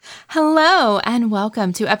Hello, and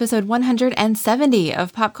welcome to episode 170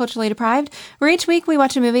 of Pop Culturally Deprived, where each week we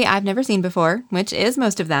watch a movie I've never seen before, which is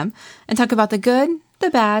most of them, and talk about the good, the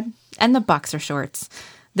bad, and the boxer shorts.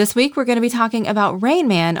 This week we're going to be talking about Rain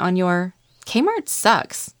Man on your Kmart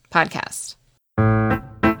Sucks podcast.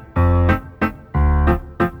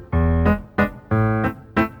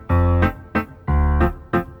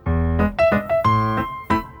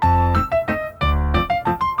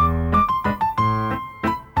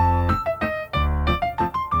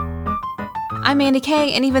 I'm Mandy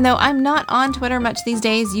Kay, and even though I'm not on Twitter much these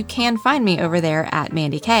days, you can find me over there at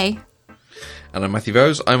Mandy Kay. And I'm Matthew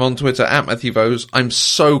Vose. I'm on Twitter at Matthew Vose. I'm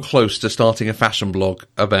so close to starting a fashion blog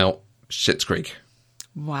about Schitt's Creek.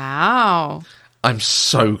 Wow. I'm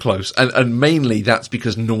so close. And mainly that's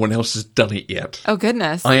because no one else has done it yet. Oh,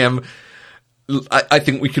 goodness. I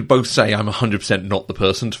think we could both say I'm 100% not the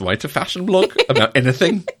person to write a fashion blog about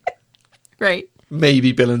anything. Right.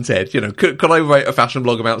 Maybe Bill and Ted. Could I write a fashion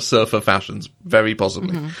blog about surfer fashions? Very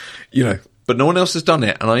possibly. Mm-hmm. But no one else has done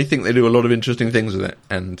it, and I think they do a lot of interesting things with it.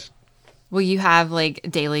 And well, you have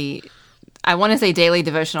daily, I want to say daily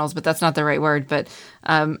devotionals, but that's not the right word, but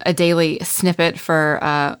a daily snippet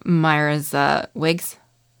for Myra's wigs.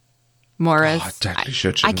 Moira's. Oh, I totally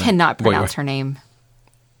should. I cannot pronounce her name.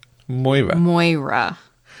 Moira.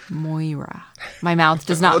 My mouth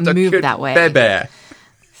does not move that way. Bear.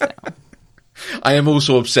 So. I am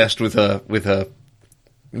also obsessed with her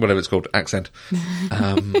whatever it's called, accent.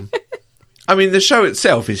 I mean, the show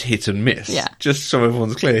itself is hit and miss. Yeah. Just so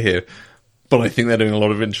everyone's clear here. But I think they're doing a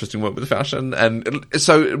lot of interesting work with fashion. And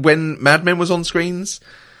so when Mad Men was on screens,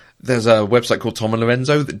 there's a website called Tom and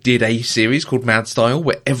Lorenzo that did a series called Mad Style,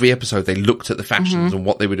 where every episode they looked at the fashions and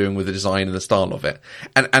what they were doing with the design and the style of it.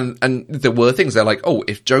 And there were things, they're like, oh,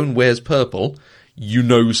 if Joan wears purple, you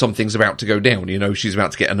know something's about to go down. You know she's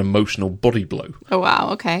about to get an emotional body blow. Oh, wow,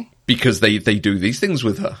 okay. Because they do these things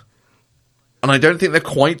with her. And I don't think they're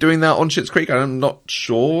quite doing that on Schitt's Creek. I'm not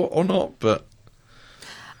sure or not, but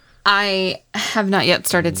I have not yet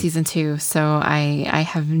started season 2, so I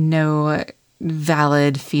have no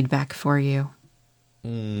valid feedback for you.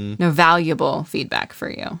 No valuable feedback for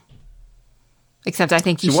you. Except I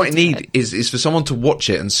think you should. So what I need is for someone to watch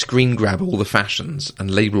it and screen grab all the fashions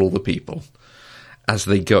and label all the people as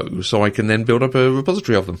they go, so I can then build up a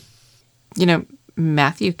repository of them.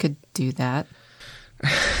 Matthew could do that.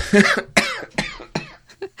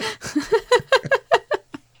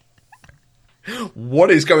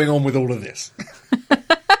 What is going on with all of this?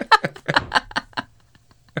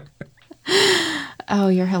 Oh,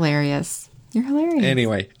 you're hilarious. You're hilarious.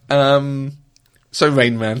 Anyway, so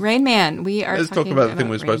Rain Man. Rain Man. Let's talk about the thing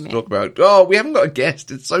we're supposed to talk about. Oh, we haven't got a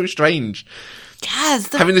guest. It's so strange. Yes,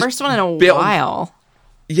 the first one in a while.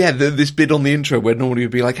 This bit on the intro where normally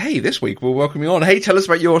would be like, hey, this week we'll welcome you on. Hey, tell us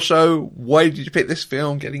about your show. Why did you pick this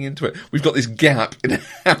film? Getting into it. We've got this gap in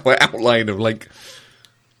our outline of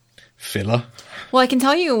filler. Well, I can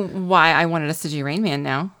tell you why I wanted us to do Rain Man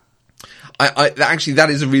now. Actually, that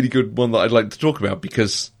is a really good one that I'd like to talk about,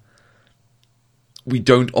 because we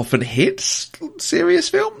don't often hit serious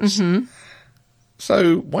films. Mm-hmm.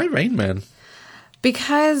 So why Rain Man?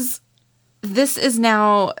 Because this is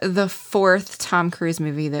now the 4th Tom Cruise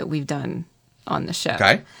movie that we've done on the show.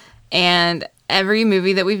 Okay. And every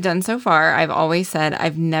movie that we've done so far, I've always said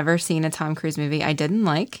I've never seen a Tom Cruise movie I didn't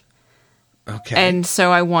like. Okay. And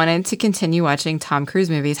so I wanted to continue watching Tom Cruise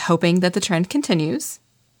movies, hoping that the trend continues.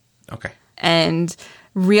 Okay. And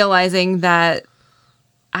realizing that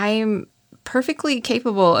I'm perfectly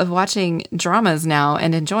capable of watching dramas now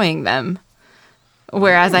and enjoying them.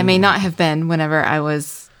 Whereas I may not have been whenever I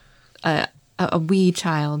was a wee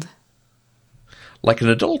child. Like an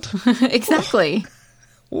adult. Exactly.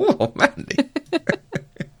 Oh, Mandy.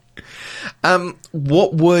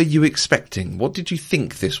 What were you expecting? What did you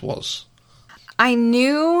think this was? I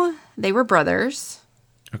knew they were brothers.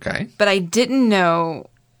 Okay. But I didn't know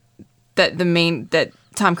that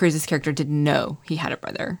Tom Cruise's character didn't know he had a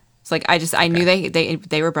brother. It's like I knew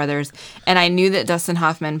they were brothers, and I knew that Dustin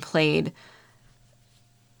Hoffman played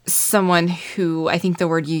someone who I think the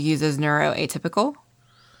word you use is neuroatypical.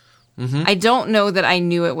 Mm-hmm. I don't know that I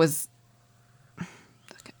knew it was.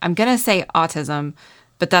 I'm gonna say autism,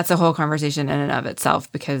 but that's a whole conversation in and of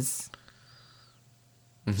itself, because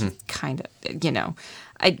kind of,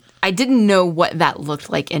 I didn't know what that looked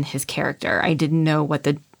like in his character. I didn't know what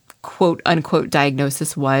the quote unquote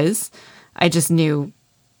diagnosis was. I just knew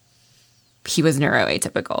he was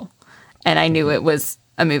neuroatypical, and I knew it was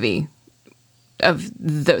a movie of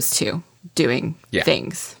those two doing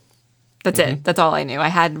things. That's it. That's all I knew. I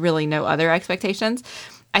had really no other expectations.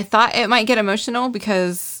 I thought it might get emotional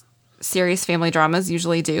because serious family dramas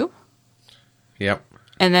usually do. Yep.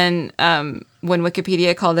 And then when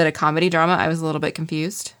Wikipedia called it a comedy drama, I was a little bit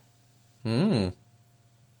confused. Okay.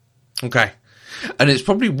 And it's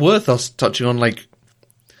probably worth us touching on, like,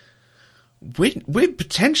 we're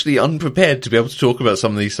potentially unprepared to be able to talk about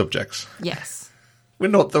some of these subjects. Yes. We're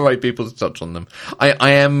not the right people to touch on them.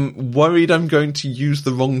 I am worried I'm going to use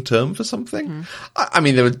the wrong term for something. Mm-hmm. I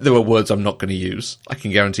mean, there are words I'm not going to use. I can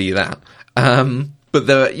guarantee you that. But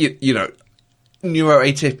there are, you know,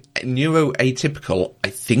 neuroatypical, I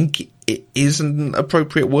think it is an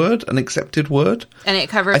appropriate word, an accepted word. And it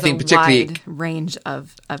covers a wide range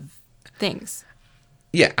of things.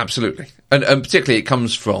 Yeah, absolutely. And particularly it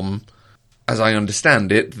comes from, as I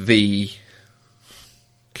understand it, the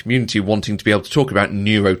community wanting to be able to talk about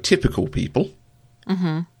neurotypical people,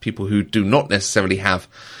 people who do not necessarily have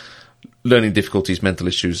learning difficulties, mental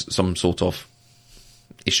issues, some sort of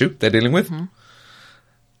issue they're dealing with.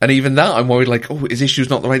 And even that, I'm worried, like, oh, is issues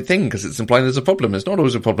not the right thing? Because it's implying there's a problem. It's not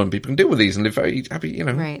always a problem. People can deal with these and live very happy, you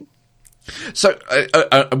know. Right. So,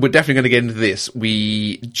 we're definitely going to get into this.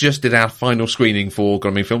 We just did our final screening for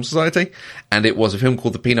Godalming Film Society, and it was a film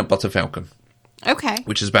called The Peanut Butter Falcon. Okay.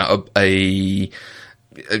 Which is about a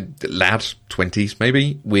lad, 20s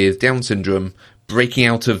maybe, with Down syndrome, breaking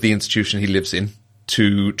out of the institution he lives in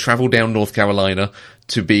to travel down North Carolina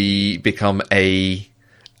to become a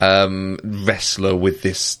wrestler with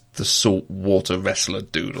the saltwater wrestler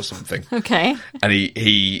dude or something. Okay. And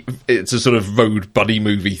it's a sort of road buddy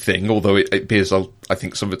movie thing, although it appears, I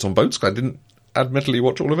think some of it's on boats, because I didn't admittedly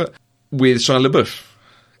watch all of it, with Shia LaBeouf.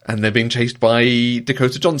 And they're being chased by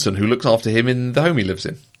Dakota Johnson, who looks after him in the home he lives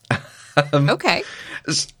in. Okay.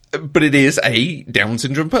 But it is a Down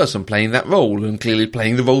syndrome person playing that role, and clearly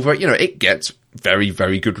playing the role very, you know, it gets very,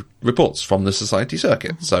 very good reports from the society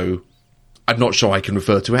circuit. So I'm not sure I can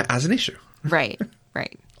refer to it as an issue. Right.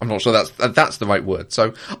 I'm not sure that's the right word.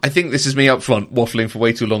 So I think this is me up front waffling for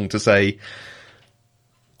way too long to say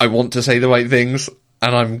I want to say the right things,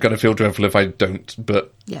 and I'm going to feel dreadful if I don't,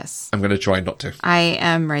 but yes, I'm going to try not to. I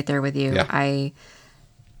am right there with you. Yeah.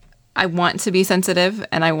 I want to be sensitive,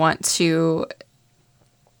 and I want to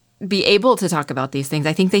be able to talk about these things.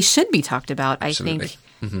 I think they should be talked about. Absolutely.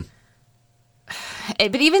 I think...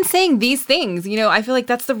 But even saying these things, you know, I feel like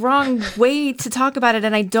that's the wrong way to talk about it,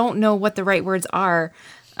 and I don't know what the right words are,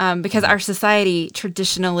 because our society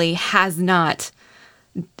traditionally has not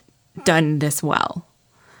done this well.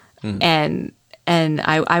 And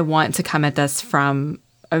I want to come at this from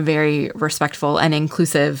a very respectful and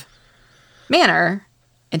inclusive manner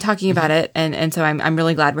in talking about it, and so I'm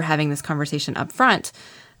really glad we're having this conversation up front,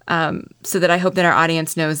 so that I hope that our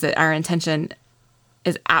audience knows that our intention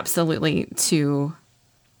is absolutely to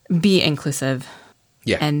be inclusive.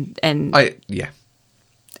 Yeah. And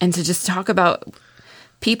to just talk about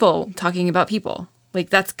people talking about people. Like,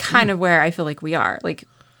 that's kind of where I feel like we are. Like,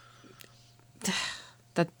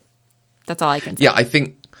 that's all I can say. Yeah, I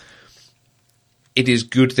think it is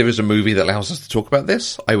good there is a movie that allows us to talk about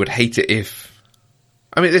this. I would hate it if...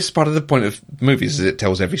 I mean, this is part of the point of movies, is it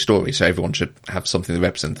tells every story, so everyone should have something that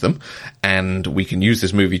represents them. And we can use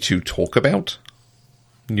this movie to talk about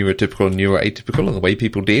neurotypical and neuroatypical and the way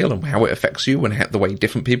people deal and how it affects you and the way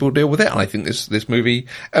different people deal with it. And I think this movie,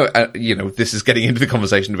 you know, this is getting into the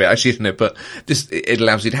conversation a bit, actually, isn't it? But it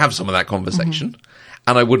allows you to have some of that conversation.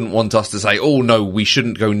 And I wouldn't want us to say, oh no, we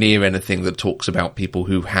shouldn't go near anything that talks about people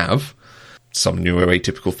who have some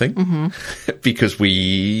neuroatypical thing, because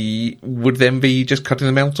we would then be just cutting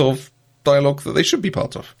them out of dialogue that they should be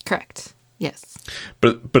part of. Correct. Yes.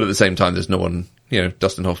 But at the same time, there's no one, you know,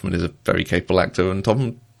 Dustin Hoffman is a very capable actor and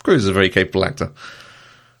Tom Cruise is a very capable actor.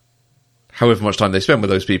 However much time they spend with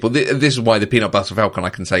those people, this is why the Peanut Butter Falcon, I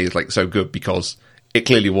can say, is like so good, because it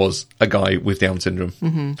clearly was a guy with Down syndrome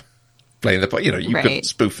playing the part. You know, you couldn't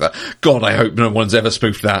spoof that. God, I hope no one's ever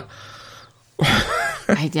spoofed that.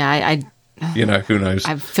 You know, who knows?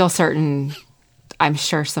 I feel certain, I'm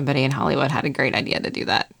sure somebody in Hollywood had a great idea to do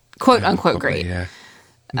that. Quote unquote probably, great. Yeah.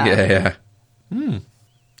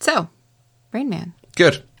 So, Rain Man.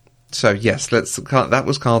 Good. So, yes, that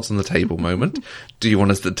was cards on the table moment. Do you want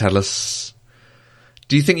us to tell us...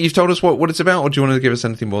 Do you think you've told us what it's about, or do you want to give us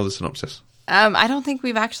anything more of the synopsis? I don't think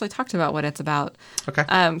we've actually talked about what it's about.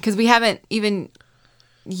 Okay. Because we haven't even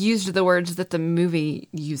used the words that the movie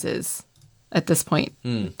uses at this point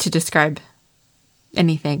to describe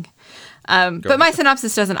anything. But my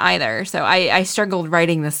synopsis doesn't either. So I struggled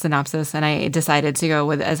writing this synopsis, and I decided to go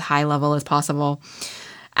with as high level as possible.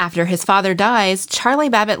 After his father dies, Charlie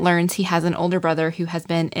Babbitt learns he has an older brother who has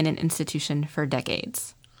been in an institution for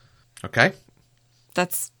decades. Okay.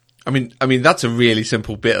 That's... I mean, that's a really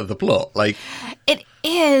simple bit of the plot. Like, it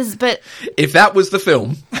is, but if that was the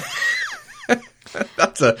film,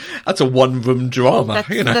 That's a one-room drama.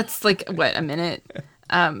 That's like, what, a minute?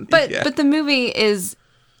 But the movie is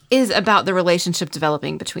about the relationship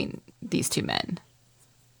developing between these two men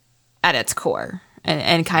at its core,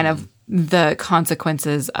 and kind of the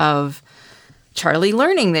consequences of Charlie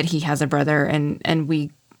learning that he has a brother, and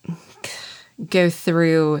we go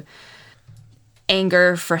through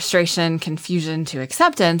anger, frustration, confusion to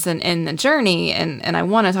acceptance and the journey. And I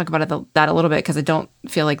want to talk about that a little bit because I don't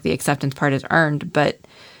feel like the acceptance part is earned. But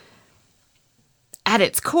at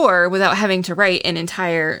its core, without having to write an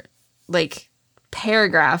entire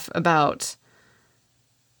paragraph about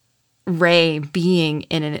Ray being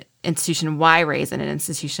in an institution, why Ray's in an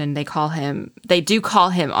institution, they do call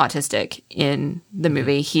him autistic in the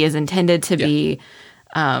movie. He is intended to be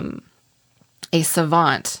a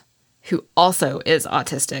savant who also is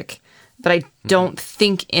autistic, but I don't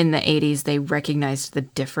think in the 80s they recognized the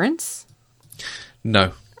difference.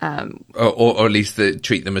 No. Or at least they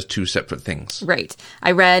treat them as two separate things. Right.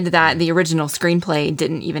 I read that the original screenplay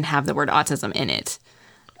didn't even have the word autism in it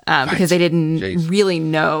because they didn't really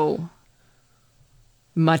know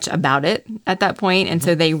much about it at that point. And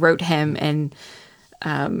so they wrote him and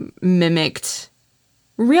mimicked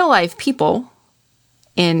real life people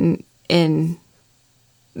in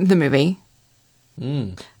the movie.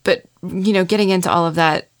 But, getting into all of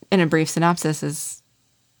that in a brief synopsis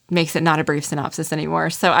makes it not a brief synopsis anymore.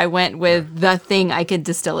 So I went with the thing I could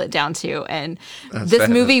distill it down to. And this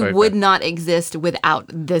movie would not exist without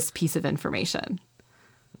this piece of information.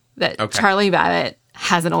 That Charlie Babbitt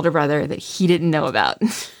has an older brother that he didn't know about.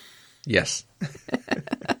 Yes.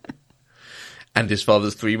 And his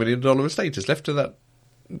father's $3 million estate is left to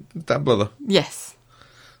that brother. Yes.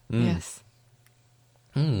 Yes.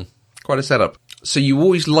 Quite a setup. So you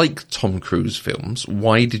always liked Tom Cruise films.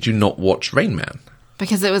 Why did you not watch Rain Man?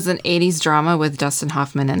 Because it was an 80s drama with Dustin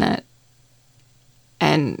Hoffman in it.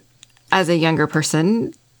 And as a younger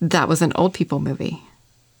person, that was an old people movie.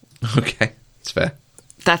 Okay, it's fair.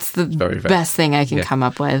 That's the best thing I can come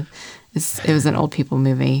up with. It was an old people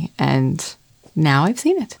movie, and now I've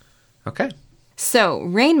seen it. Okay. So,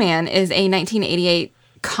 Rain Man is a 1988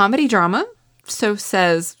 comedy drama, so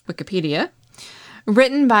says Wikipedia.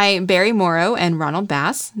 Written by Barry Morrow and Ronald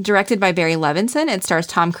Bass, directed by Barry Levinson, it stars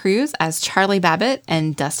Tom Cruise as Charlie Babbitt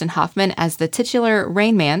and Dustin Hoffman as the titular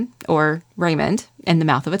Rain Man, or Raymond, in the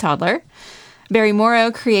mouth of a toddler. Barry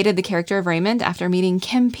Morrow created the character of Raymond after meeting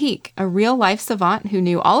Kim Peek, a real-life savant who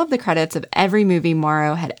knew all of the credits of every movie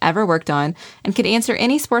Morrow had ever worked on and could answer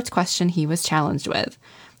any sports question he was challenged with.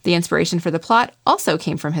 The inspiration for the plot also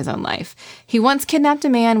came from his own life. He once kidnapped a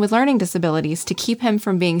man with learning disabilities to keep him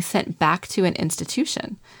from being sent back to an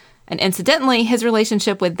institution. And incidentally, his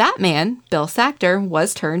relationship with that man, Bill Sachter,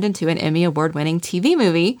 was turned into an Emmy Award-winning TV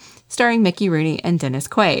movie starring Mickey Rooney and Dennis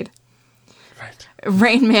Quaid. Right.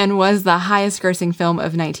 Rain Man was the highest-grossing film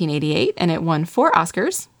of 1988, and it won 4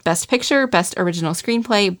 Oscars: Best Picture, Best Original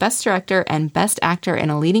Screenplay, Best Director, and Best Actor in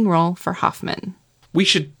a Leading Role for Hoffman. We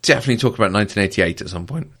should definitely talk about 1988 at some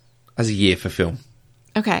point as a year for film.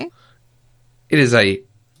 Okay. It is a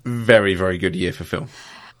very, very good year for film.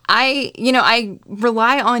 I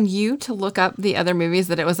rely on you to look up the other movies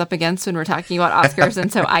that it was up against when we're talking about Oscars,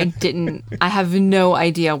 and so I have no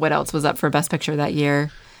idea what else was up for Best Picture that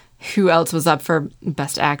year. Who else was up for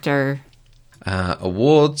Best Actor?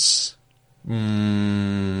 Awards.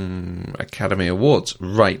 Academy Awards.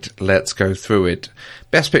 Right, let's go through it.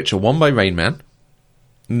 Best Picture won by Rain Man.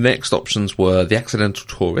 Next options were The Accidental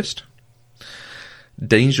Tourist,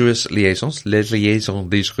 Dangerous Liaisons, Les Liaisons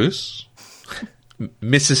Dangereuses,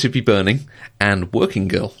 Mississippi Burning, and Working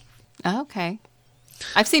Girl. Oh, okay.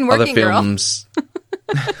 I've seen Working Girl.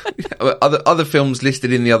 Other films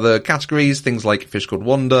listed in the other categories, things like Fish Called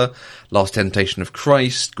Wanda, Last Temptation of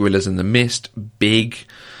Christ, Gorillas in the Mist, Big.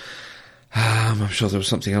 I'm sure there was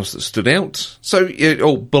something else that stood out. So,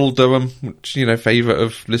 Bull Durham, which, favourite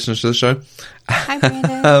of listeners to the show. Hi,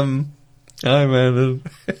 Brandon. Hi, Brandon.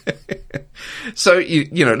 So,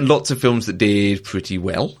 lots of films that did pretty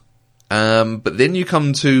well. But then you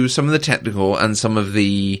come to some of the technical and some of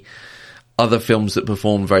the other films that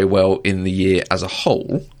performed very well in the year as a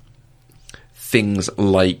whole. Things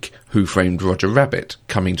like Who Framed Roger Rabbit,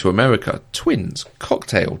 Coming to America, Twins,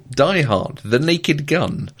 Cocktail, Die Hard, The Naked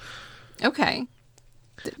Gun. Okay.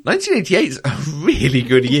 1988 is a really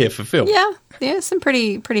good year for film. Yeah, some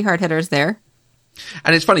pretty hard hitters there.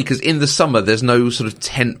 And it's funny because in the summer there's no sort of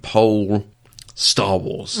tentpole Star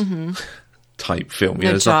Wars type film.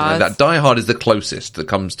 There's nothing like that. Die Hard is the closest that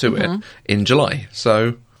comes to it in July.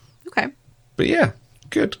 So, okay. But yeah,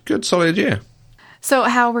 good solid year. So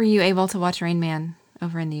how were you able to watch Rain Man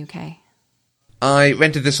over in the UK? I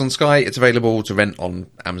rented this on Sky. It's available to rent on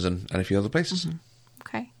Amazon and a few other places.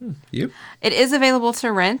 Okay. You? It is available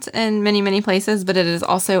to rent in many, many places, but it is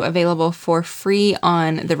also available for free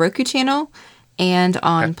on the Roku channel and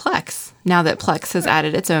on Plex, now that Plex has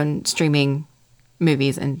added its own streaming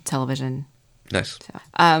movies and television. Nice.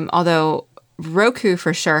 Although Roku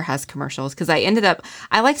for sure has commercials, because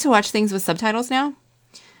I like to watch things with subtitles now.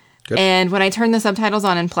 Good. And when I turned the subtitles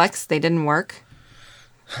on in Plex, they didn't work.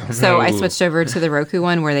 So I switched over to the Roku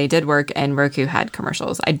one where they did work, and Roku had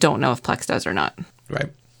commercials. I don't know if Plex does or not. Right.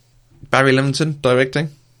 Barry Levinson directing,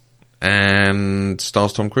 and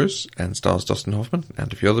stars Tom Cruise, and stars Dustin Hoffman,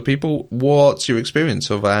 and a few other people. What's your experience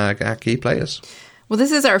of our key players? Well,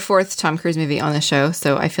 this is our fourth Tom Cruise movie on the show,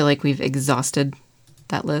 so I feel like we've exhausted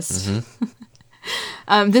that list.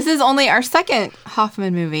 This is only our second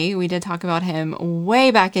Hoffman movie. We did talk about him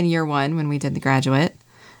way back in year one when we did The Graduate,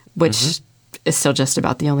 which is still just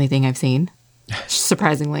about the only thing I've seen,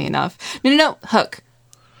 surprisingly enough. No, Hook.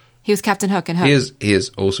 He was Captain Hook in Hook. He is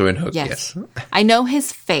also in Hook, yes. I know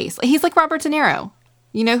his face. He's like Robert De Niro.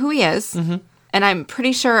 You know who he is. And I'm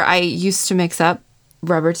pretty sure I used to mix up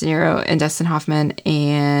Robert De Niro and Dustin Hoffman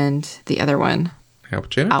and the other one. Al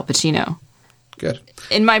Pacino? Good.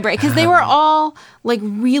 In my brain. Because they were all like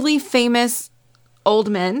really famous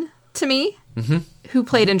old men to me who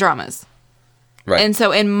played in dramas. Right. And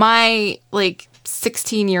so in my like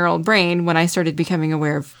 16-year-old brain, when I started becoming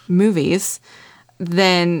aware of movies,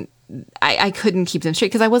 then I couldn't keep them straight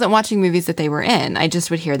because I wasn't watching movies that they were in. I just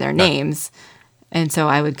would hear their names. And so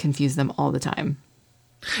I would confuse them all the time.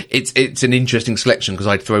 It's an interesting selection because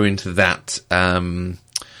I'd throw into that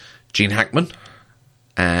Gene Hackman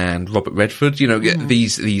and Robert Redford. You know,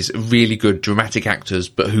 these really good dramatic actors,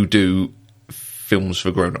 but who do films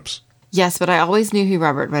for grown-ups. Yes, but I always knew who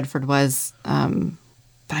Robert Redford was, but I'm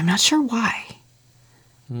not sure why.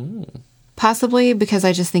 Possibly because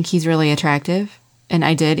I just think he's really attractive, and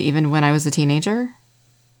I did even when I was a teenager.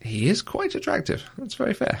 He is quite attractive. That's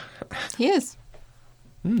very fair. He is.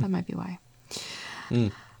 That might be why.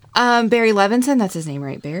 Barry Levinson, that's his name,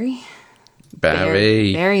 right? Barry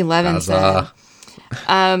Levinson.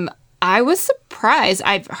 I was surprised.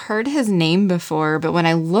 I've heard his name before, but when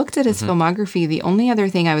I looked at his filmography, the only other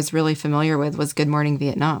thing I was really familiar with was Good Morning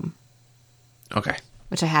Vietnam. Okay.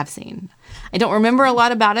 Which I have seen. I don't remember a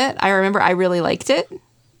lot about it. I remember I really liked it.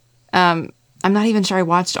 I'm not even sure I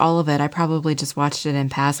watched all of it. I probably just watched it in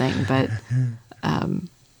passing, but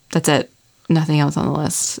that's it. Nothing else on the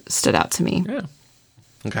list stood out to me. Yeah.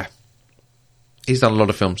 Okay. He's done a lot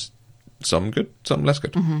of films. Some good, some less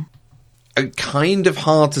good. Kind of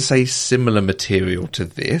hard to say similar material to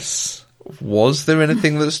this. Was there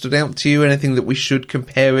anything that stood out to you? Anything that we should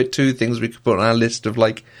compare it to? Things we could put on our list of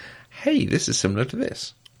like, hey, this is similar to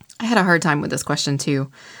this? I had a hard time with this question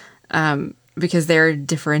too, because there are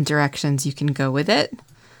different directions you can go with it.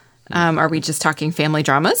 Are we just talking family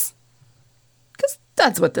dramas? Because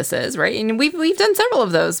that's what this is, right? And we've done several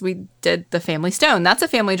of those. We did The Family Stone. That's a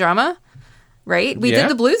family drama, right? We did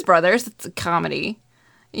The Blues Brothers. It's a comedy.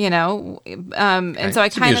 You know, and so I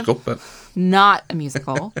kind of but not a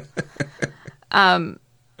musical. I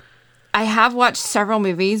have watched several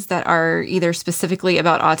movies that are either specifically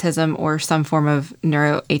about autism or some form of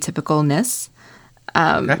neuroatypicalness.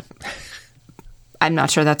 I'm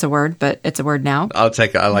not sure that's a word, but it's a word now. I'll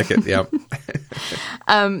take it. I like it. Yeah.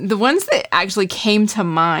 The ones that actually came to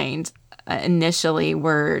mind initially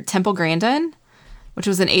were Temple Grandin, which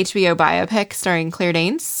was an HBO biopic starring Claire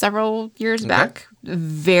Danes several years back.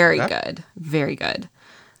 Very good. Very good.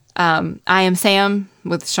 I Am Sam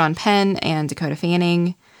with Sean Penn and Dakota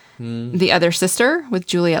Fanning. The Other Sister with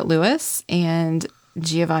Juliette Lewis and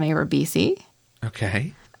Giovanni Ribisi.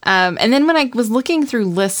 Okay. And then when I was looking through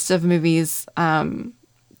lists of movies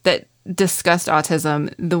that discussed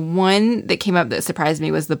autism, the one that came up that surprised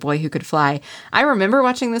me was The Boy Who Could Fly. I remember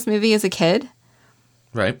watching this movie as a kid.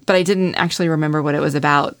 Right. But I didn't actually remember what it was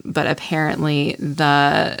about. But apparently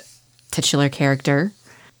the titular character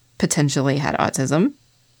potentially had autism,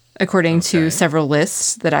 according to several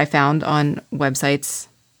lists that I found on websites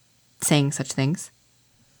saying such things.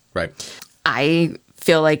 Right. I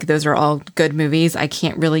feel like those are all good movies. I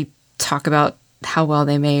can't really talk about how well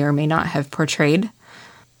they may or may not have portrayed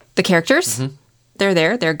the characters. They're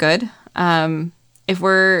there. They're good. If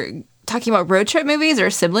we're talking about road trip movies or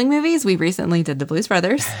sibling movies, we recently did The Blues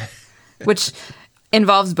Brothers, which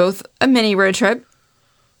involves both a mini road trip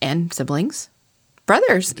and siblings.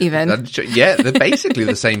 Brothers, even. Yeah, they're basically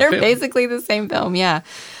the same film. They're basically the same film, yeah.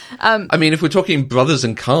 I mean, if we're talking brothers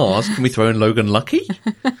and cars, can we throw in Logan Lucky?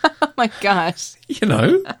 Oh my gosh. You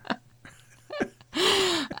know.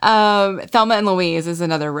 Thelma and Louise is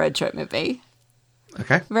another road trip movie.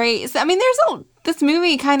 Okay. Right? So, I mean, this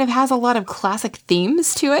movie kind of has a lot of classic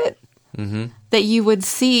themes to it that you would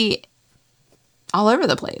see all over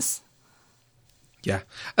the place. Yeah.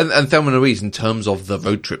 And Thelma and Louise, in terms of the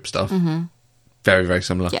road trip stuff, very, very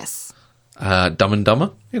similar. Yes. Dumb and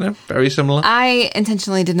Dumber, very similar. I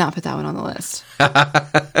intentionally did not put that one on the list.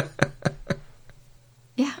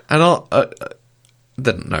 Yeah. And I'll...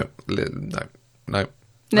 No.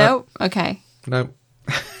 No? Okay. No.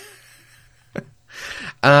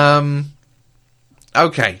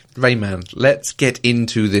 Okay, Rain Man. Let's get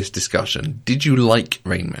into this discussion. Did you like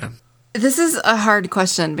Rain Man? This is a hard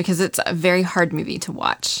question because it's a very hard movie to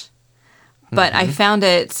watch. But I found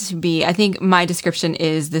it to be, I think my description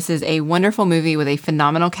is this is a wonderful movie with a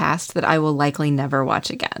phenomenal cast that I will likely never watch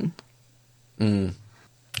again. Okay,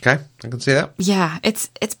 I can see that. Yeah, it's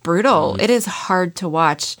brutal. It is hard to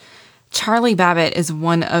watch. Charlie Babbitt is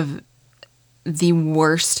one of the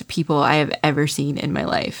worst people I have ever seen in my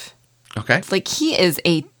life. Okay. Like, he is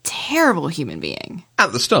a terrible human being.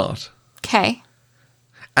 At the start. Okay.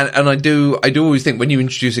 And I do always think when you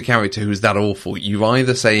introduce a character who's that awful, you're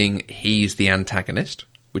either saying he's the antagonist,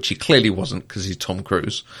 which he clearly wasn't because he's Tom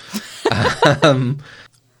Cruise,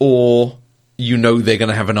 or they're going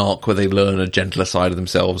to have an arc where they learn a gentler side of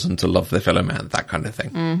themselves and to love their fellow man, that kind of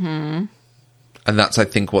thing. Mm-hmm. And that's, I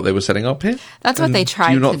think, what they were setting up here. That's what they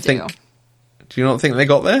tried to do. Do you not think they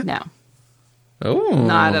got there? No. Oh.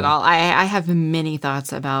 Not at all. I have many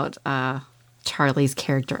thoughts about Charlie's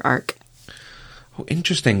character arc. Oh,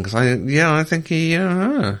 interesting, because I think he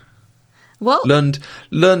Well,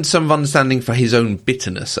 learned some understanding for his own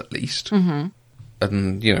bitterness, at least. Mm-hmm.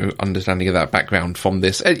 And, understanding of that background from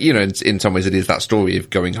this. In some ways it is that story of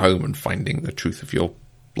going home and finding the truth of your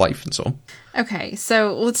life and so on. okay,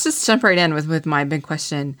 so let's just jump right in with my big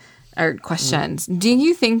question, or questions. Do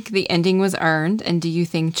you think the ending was earned, and do you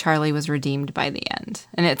think Charlie was redeemed by the end?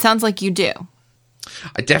 And it sounds like you do.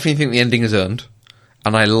 I definitely think the ending is earned,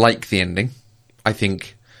 and I like the ending. I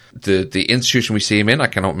think the institution we see him in, I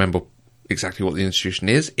cannot remember exactly what the institution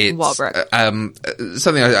is. It's Walbrook.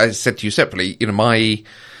 Something I said to you separately. My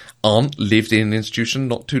aunt lived in an institution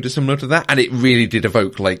not too dissimilar to that, and it really did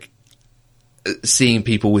evoke seeing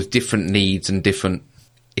people with different needs and different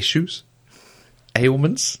issues,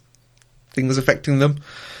 ailments, things affecting them,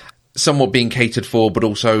 somewhat being catered for, but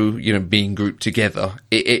also being grouped together.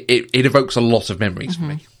 It evokes a lot of memories for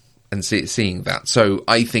me. And seeing that. So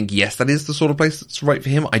I think, yes, that is the sort of place that's right for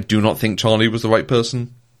him. I do not think Charlie was the right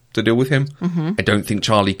person to deal with him. Mm-hmm. I don't think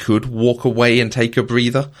Charlie could walk away and take a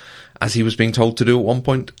breather, as he was being told to do at one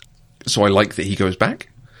point. So I like that he goes back.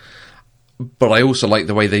 But I also like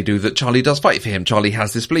the way they do that Charlie does fight for him. Charlie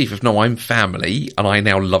has this belief of, no, I'm family, and I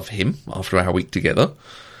now love him after our week together,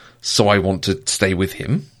 so I want to stay with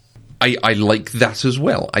him. I like that as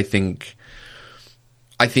well. I think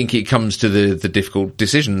it comes to the difficult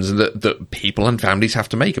decisions that people and families have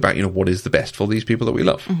to make about, what is the best for these people that we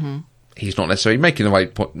love. Mm-hmm. He's not necessarily making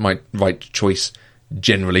the right choice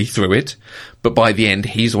generally through it, but by the end,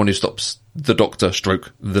 he's the one who stops the doctor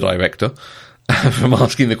stroke the director from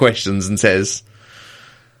asking the questions and says,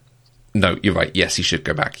 no, you're right. Yes, he should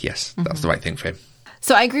go back. Yes, that's the right thing for him.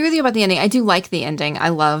 So I agree with you about the ending. I do like the ending. I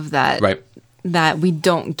love that. Right. That we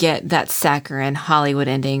don't get that saccharine Hollywood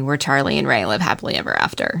ending where Charlie and Ray live happily ever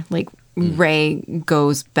after. Ray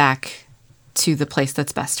goes back to the place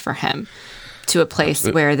that's best for him, to a place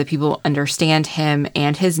where the people understand him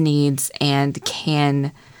and his needs and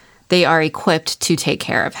they are equipped to take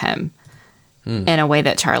care of him in a way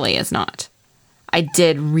that Charlie is not. I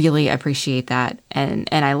did really appreciate that, and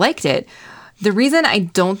I liked it. The reason I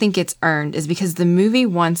don't think it's earned is because the movie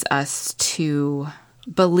wants us to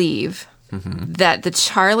believe that the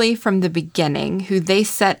Charlie from the beginning, who they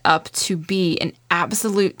set up to be an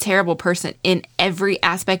absolute terrible person in every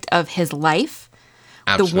aspect of his life,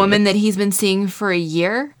 the woman that he's been seeing for a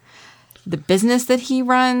year, the business that he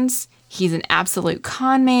runs, he's an absolute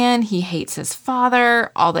con man, he hates his father,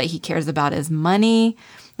 all that he cares about is money.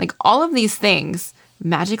 All of these things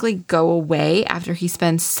magically go away after he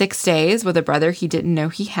spends 6 days with a brother he didn't know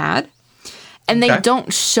he had. And they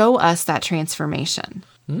don't show us that transformation.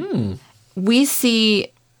 We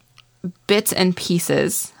see bits and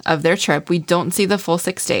pieces of their trip. We don't see the full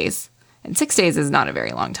 6 days. And 6 days is not a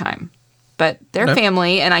very long time. But they're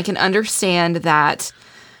family, and I can understand that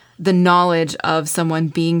the knowledge of someone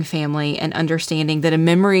being family and understanding that a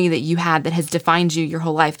memory that you had that has defined you your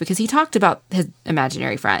whole life, because he talked about his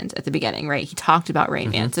imaginary friend at the beginning, right? He talked about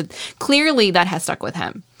Rain Man. So clearly that has stuck with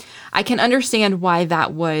him. I can understand why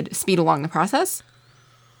that would speed along the process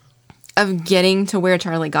of getting to where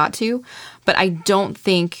Charlie got to, but I don't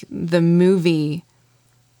think the movie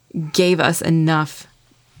gave us enough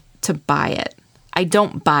to buy it. I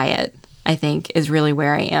don't buy it, I think, is really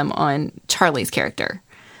where I am on Charlie's character.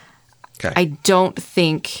 Okay. I don't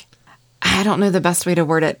know the best way to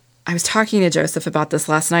word it. I was talking to Joseph about this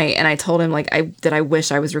last night, and I told him that I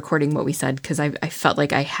wish I was recording what we said, because I felt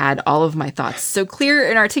like I had all of my thoughts so clear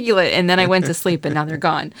and articulate, and then I went to sleep and now they're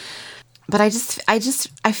gone. But I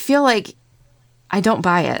feel like I don't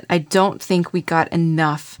buy it. I don't think we got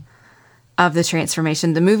enough of the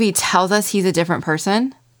transformation. The movie tells us he's a different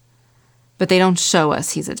person, but they don't show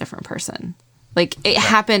us he's a different person. Like, it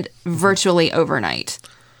happened virtually overnight.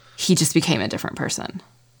 He just became a different person.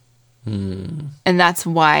 And that's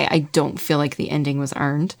why I don't feel like the ending was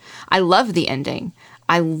earned. I love the ending.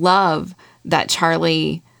 I love that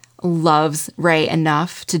Charlie loves Ray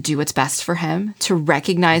enough to do what's best for him, to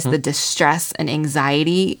recognize the distress and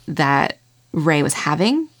anxiety that Ray was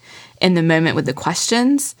having in the moment with the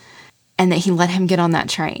questions, and that he let him get on that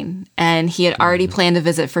train. And he had already planned a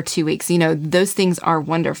visit for 2 weeks. You know, those things are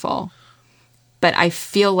wonderful. But I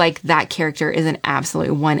feel like that character is an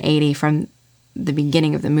absolute 180 from the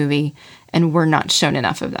beginning of the movie, and we're not shown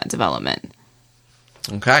enough of that development.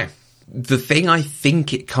 Okay. The thing I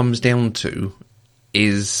think it comes down to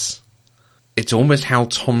is it's almost how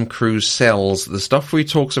Tom Cruise sells the stuff where he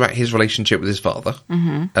talks about his relationship with his father.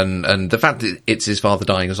 And the fact that it's his father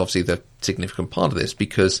dying is obviously the significant part of this,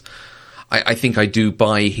 because I think I do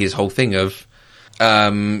buy his whole thing of,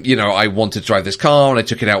 I wanted to drive this car and I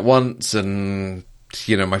took it out once, and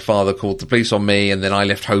my father called the police on me, and then I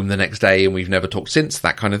left home the next day and we've never talked since,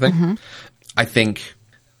 that kind of thing. I think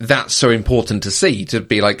that's so important to see, to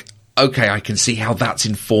be like, okay, I can see how that's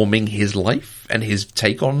informing his life and his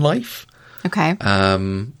take on life. Okay.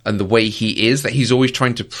 And the way he is, that he's always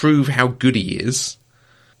trying to prove how good he is,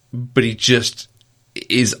 but he just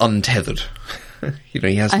is untethered.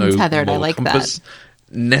 He has untethered, no I like compass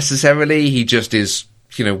that. Necessarily. He just is,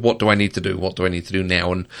 what do I need to do? What do I need to do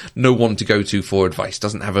now? And no one to go to for advice.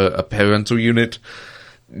 Doesn't have a parental unit.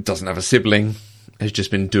 Doesn't have a sibling. Has just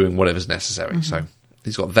been doing whatever's necessary. So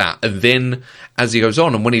he's got that. And then as he goes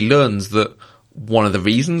on, and when he learns that one of the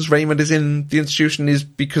reasons Raymond is in the institution is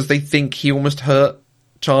because they think he almost hurt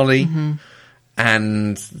Charlie,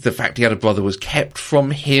 and the fact he had a brother was kept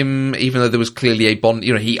from him, even though there was clearly a bond.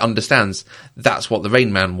 He understands that's what the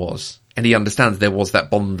Rain Man was, and he understands there was that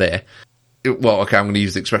bond there. Well, okay, I'm going to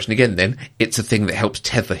use the expression again then. It's a thing that helps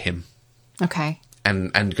tether him. Okay.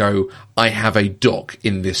 And go, I have a dock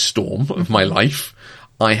in this storm of my life.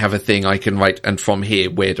 I have a thing I can write, and from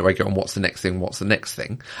here, where do I go, and what's the next thing, what's the next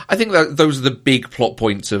thing? I think that those are the big plot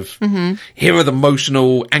points of, here are the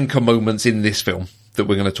emotional anchor moments in this film that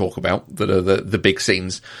we're going to talk about, that are the big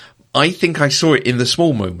scenes. I think I saw it in the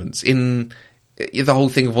small moments, in the whole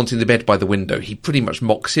thing of wanting the bed by the window. He pretty much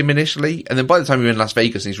mocks him initially, and then by the time you're in Las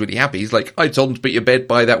Vegas and he's really happy, he's like, I told him to put your bed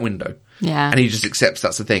by that window. Yeah. And he just accepts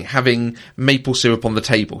that's the thing. Having maple syrup on the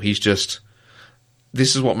table, he's just,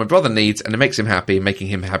 this is what my brother needs, and it makes him happy, and making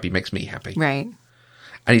him happy makes me happy. Right.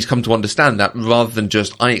 And he's come to understand that, rather than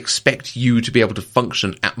just, I expect you to be able to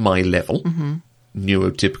function at my level,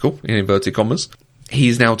 neurotypical, in inverted commas,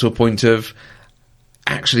 he's now to a point of,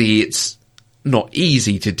 actually, it's not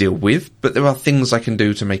easy to deal with, but there are things I can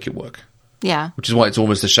do to make it work. Yeah. Which is why it's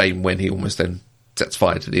almost a shame when he almost then sets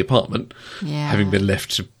fire to the apartment, having been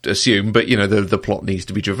left to assume, but the plot needs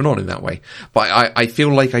to be driven on in that way. But I feel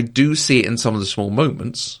like I do see it in some of the small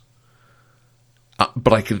moments,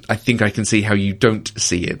 but I think I can see how you don't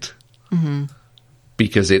see it,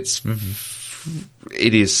 because it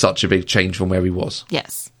is such a big change from where he was.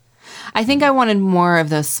 Yes. I think I wanted more of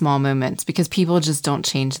those small moments, because people just don't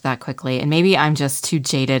change that quickly. And maybe I'm just too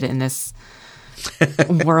jaded in this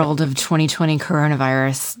world of 2020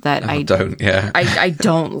 coronavirus that I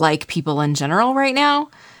don't like people in general right now.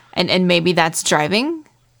 And maybe that's driving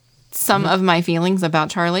some of my feelings about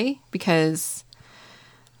Charlie, because...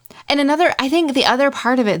 And I think the other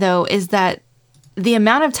part of it, though, is that the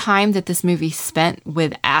amount of time that this movie spent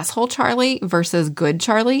with asshole Charlie versus good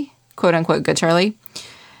Charlie, quote unquote good Charlie,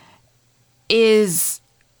 is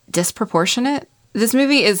disproportionate. This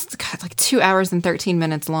movie is like 2 hours and 13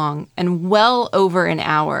 minutes long, and well over an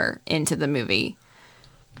hour into the movie,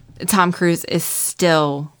 Tom Cruise is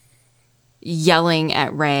still yelling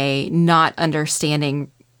at Ray, not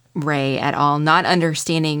understanding Ray at all, not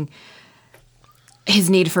understanding his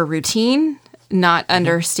need for routine, not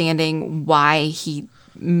understanding why he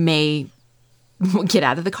may get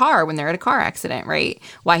out of the car when they're at a car accident, right?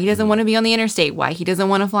 Why he doesn't want to be on the interstate, why he doesn't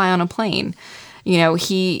want to fly on a plane.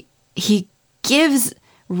 He gives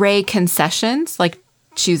Ray concessions, like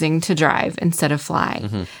choosing to drive instead of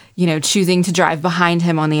fly, choosing to drive behind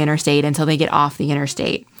him on the interstate until they get off the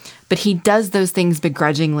interstate. but he does those things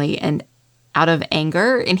begrudgingly and out of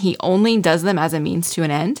anger, and he only does them as a means to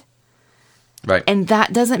an end. Right. And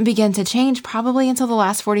that doesn't begin to change probably until the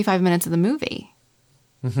last 45 minutes of the movie.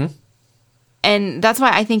 Mm-hmm. And that's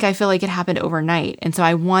why I feel like it happened overnight. And so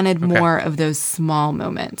I wanted more of those small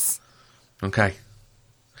moments. Okay.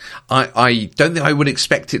 I don't think I would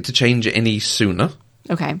expect it to change any sooner.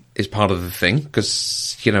 Okay. Is part of the thing,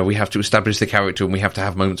 because, you know, we have to establish the character and we have to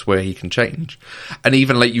have moments where he can change. And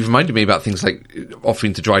even, like, you've reminded me about things like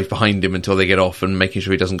offering to drive behind him until they get off and making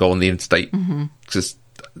sure he doesn't go on the interstate. Because,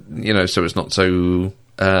 you know, so it's not so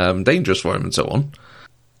dangerous for him and so on.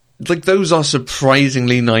 Like, those are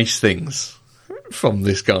surprisingly nice things from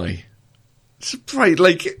this guy.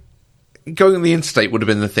 Like, going on the interstate would have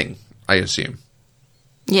been the thing, I assume.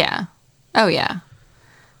 Yeah. Oh, yeah.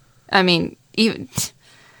 I mean, even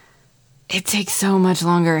it takes so much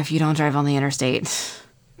longer if you don't drive on the interstate.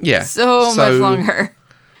 Yeah. So much longer.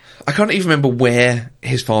 I can't even remember where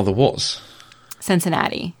his father was.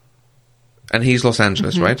 Cincinnati. And he's Los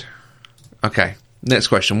Angeles, right? Okay. Next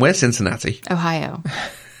question. Where's Cincinnati? Ohio.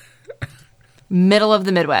 Middle of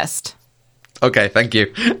the Midwest. Okay, thank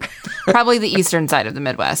you. Probably the eastern side of the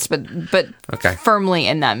Midwest, but okay. Firmly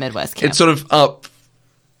in that Midwest camp. It's sort of up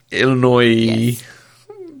Illinois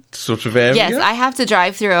sort of area? Yes, I have to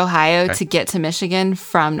drive through Ohio to get to Michigan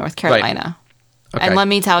from North Carolina. Right. Okay. And let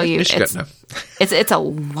me tell you, Michigan, it's a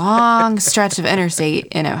long stretch of interstate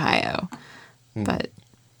in Ohio. But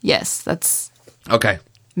yes, that's okay.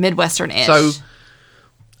 Midwestern-ish. So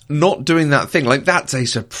not doing that thing, like, that's a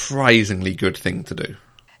surprisingly good thing to do.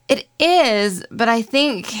 It is, but I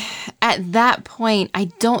think at that point, I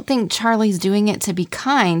don't think Charlie's doing it to be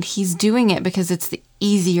kind. He's doing it because it's the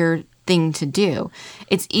easier thing to do.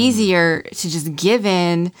 It's easier to just give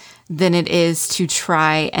in than it is to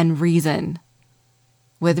try and reason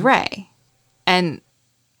with Ray. And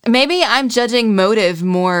maybe I'm judging motive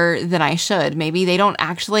more than I should. Maybe they don't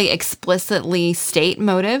actually explicitly state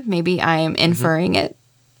motive. Maybe I am inferring it,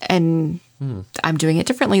 and I'm doing it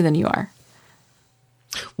differently than you are.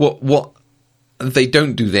 What they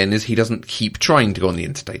don't do then is he doesn't keep trying to go on the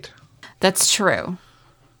interstate. That's true.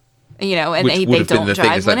 You know, and Which they would have been don't the thing,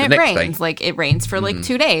 drive is like when the it next rains. day. Like, it rains for like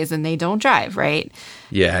 2 days and they don't drive, right?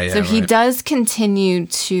 Yeah. So he does continue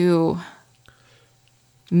to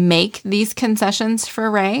make these concessions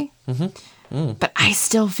for Ray. But I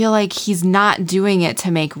still feel like he's not doing it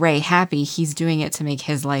to make Ray happy. He's doing it to make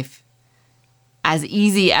his life as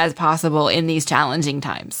easy as possible in these challenging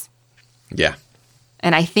times. Yeah.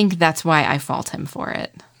 And I think that's why I fault him for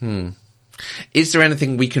it. Is there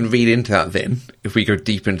anything we can read into that then, if we go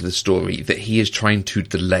deep into the story, that he is trying to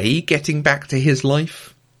delay getting back to his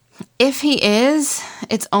life? If he is,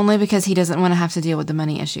 it's only because he doesn't want to have to deal with the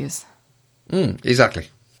money issues. Exactly.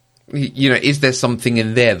 You know, is there something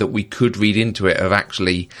in there that we could read into it of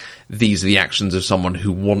actually these are the actions of someone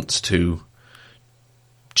who wants to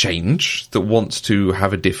change, that wants to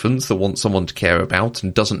have a difference, that wants someone to care about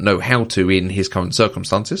and doesn't know how to in his current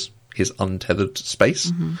circumstances, his untethered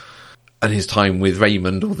space? And his time with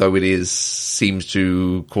Raymond, although it seems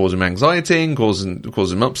to cause him anxiety and cause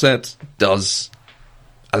him upset, does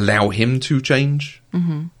allow him to change.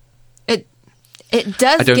 It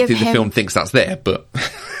does. I don't give think him... the film thinks that's there, but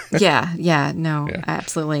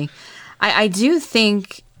absolutely. I do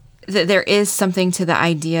think that there is something to the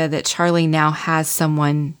idea that Charlie now has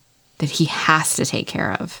someone that he has to take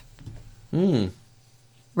care of.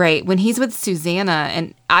 Right. When he's with Susanna,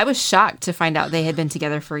 and I was shocked to find out they had been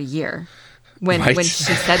together for a year when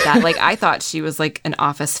she said that. Like, I thought she was like an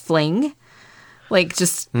office fling, like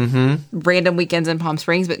just random weekends in Palm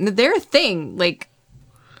Springs, but they're a thing, like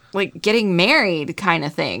getting married kind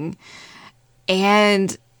of thing.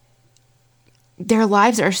 And their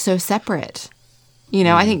lives are so separate. You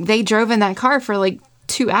know, I think they drove in that car for like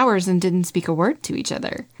 2 hours and didn't speak a word to each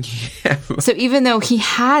other. Yeah. So even though he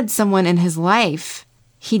had someone in his life,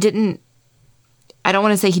 he didn't, I don't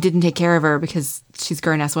want to say he didn't take care of her because she's a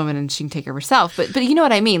grown-ass woman and she can take care of herself, but you know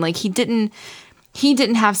what I mean? Like, he didn't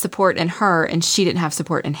have support in her and she didn't have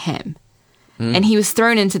support in him. And he was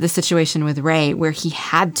thrown into the situation with Ray where he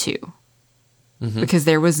had to because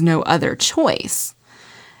there was no other choice.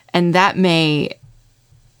 And that may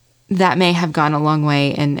have gone a long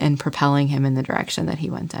way in propelling him in the direction that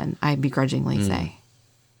he went in, I begrudgingly say.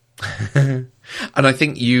 And I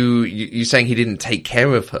think you saying he didn't take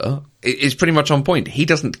care of her is pretty much on point. He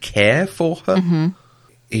doesn't care for her.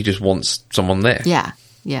 He just wants someone there. Yeah.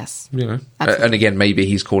 Yes. You know. And again, maybe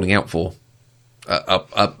he's calling out for a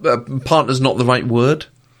partner's not the right word.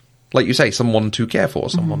 Like you say, someone to care for,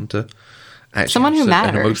 someone to actually someone who have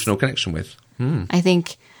matters. an emotional connection with. I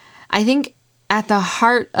think at the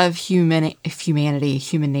heart of humanity,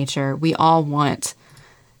 human nature, we want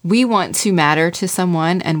to matter to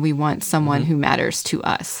someone, and we want someone who matters to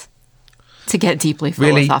us. To get deeply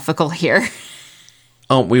philosophical here.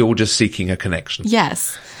 Aren't we all just seeking a connection?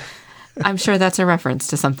 Yes. I'm sure that's a reference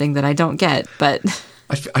to something that I don't get, but...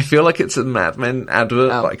 I feel like it's a Mad Men advert,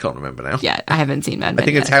 but I can't remember now. Yeah, I haven't seen Mad Men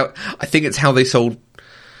I think it's how they sold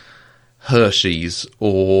Hershey's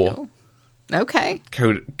or... Okay.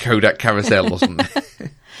 Kodak Carousel or something.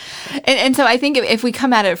 and so I think if we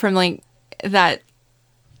come at it from like that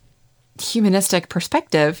humanistic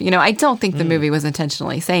perspective, I don't think the movie was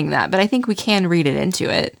intentionally saying that, but I think we can read it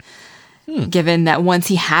into it, given that once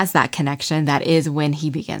he has that connection, that is when he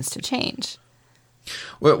begins to change.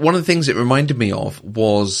 Well, one of the things it reminded me of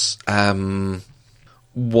was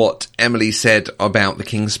what Emily said about the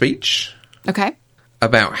King's Speech. Okay.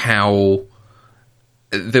 About how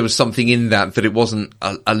there was something in that it wasn't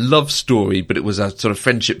a love story, but it was a sort of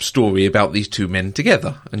friendship story about these two men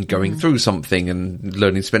together and going through something and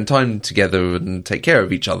learning to spend time together and take care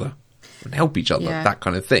of each other and help each other, that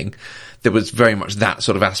kind of thing. There was very much that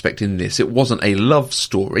sort of aspect in this. It wasn't a love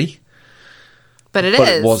story. But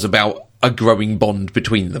it was about a growing bond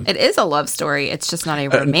between them. It is a love story. It's just not a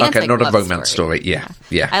romantic okay, not a love romance story. Yeah.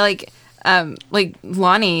 I like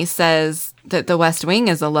Lonnie says that The West Wing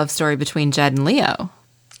is a love story between Jed and Leo.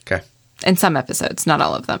 Okay. In some episodes, not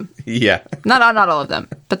all of them. Yeah. Not all of them,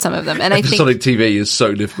 but some of them. And Episodic TV is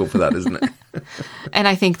so difficult for that, isn't it? And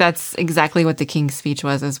I think that's exactly what the King's Speech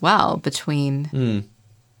was as well, between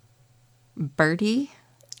Bertie.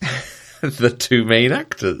 The two main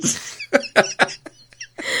actors.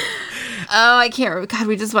 Oh, I can't remember. God,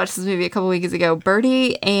 we just watched this movie a couple weeks ago.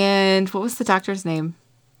 Bertie and what was the doctor's name?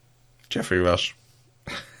 Geoffrey Rush.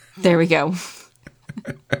 There we go.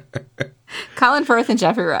 Colin Firth and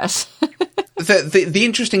Geoffrey Rush. The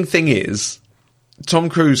interesting thing is, Tom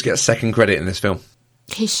Cruise gets second credit in this film.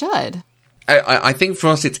 He should. I think for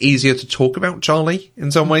us it's easier to talk about Charlie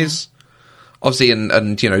in some ways. Obviously,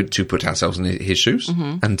 and to put ourselves in his shoes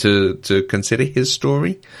and to consider his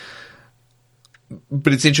story.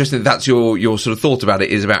 But it's interesting that's your sort of thought about it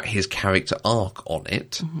is about his character arc on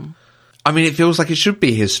it. I mean, it feels like it should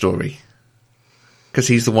be his story. Because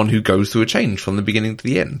he's the one who goes through a change from the beginning to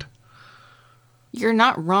the end. You're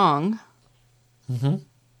not wrong.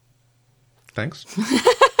 Thanks.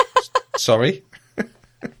 Sorry.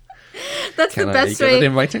 That's the best way. That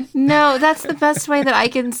in writing? No, that's the best way that I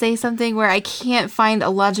can say something where I can't find a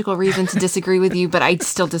logical reason to disagree with you, but I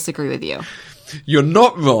still disagree with you. You're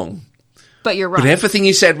not wrong. But you're wrong. But everything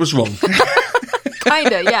you said was wrong.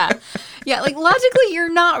 Kinda, yeah. Yeah, like logically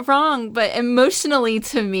you're not wrong, but emotionally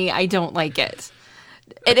to me, I don't like it.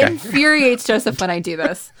 It infuriates Joseph when I do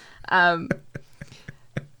this. And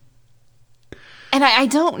I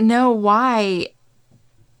don't know why.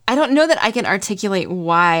 I don't know that I can articulate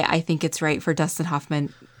why I think it's right for Dustin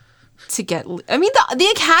Hoffman to get... I mean,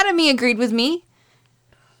 the Academy agreed with me.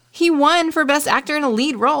 He won for Best Actor in a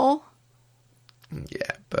Lead Role.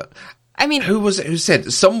 Yeah, but... I mean... Who was it who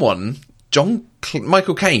said? Someone...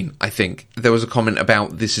 Michael Caine, I think. There was a comment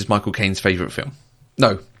about this is Michael Caine's favourite film.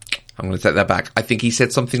 No, I'm going to take that back. I think he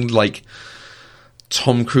said something like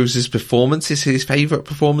Tom Cruise's performance is his favourite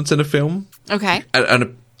performance in a film. Okay.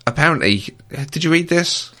 And apparently... Did you read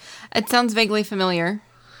this? It sounds vaguely familiar.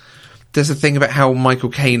 There's a thing about how Michael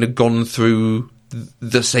Caine had gone through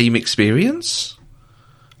the same experience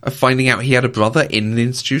of finding out he had a brother in an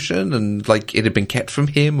institution and like it had been kept from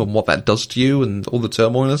him and what that does to you and all the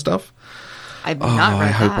turmoil and stuff. I've not read I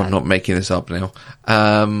hope that. I'm not making this up now.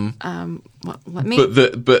 Let me...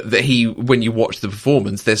 But that he, when you watch the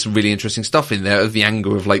performance, there's some really interesting stuff in there of the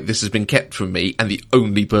anger of like, this has been kept from me and the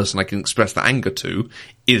only person I can express that anger to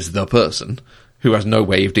is the person who has no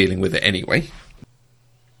way of dealing with it anyway.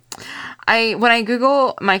 When I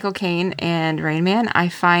Google Michael Caine and Rain Man, I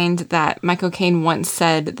find that Michael Caine once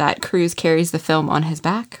said that Cruise carries the film on his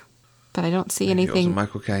back, but I don't see Maybe anything. It wasn't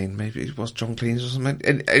Michael Caine. Maybe it was John Cleese or something.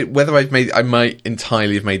 And whether I might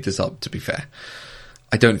entirely have made this up. To be fair,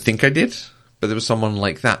 I don't think I did, but there was someone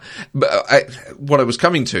like that. But what I was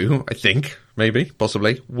coming to, I think, maybe,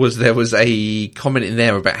 possibly, was there was a comment in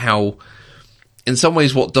there about how, in some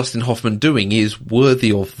ways, what Dustin Hoffman doing is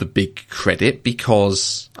worthy of the big credit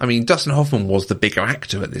because, I mean, Dustin Hoffman was the bigger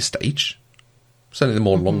actor at this stage. Certainly the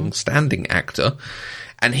more long-standing actor.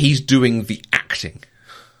 And he's doing the acting.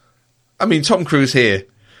 I mean, Tom Cruise here...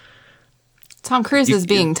 Tom Cruise is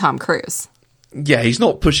being Tom Cruise. Yeah, he's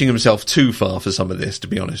not pushing himself too far for some of this, to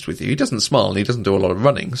be honest with you. He doesn't smile and he doesn't do a lot of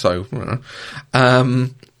running, so...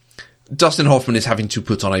 Dustin Hoffman is having to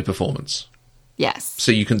put on a performance. Yes.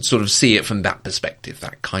 So you can sort of see it from that perspective,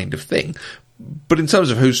 that kind of thing. But in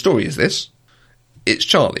terms of whose story is this, it's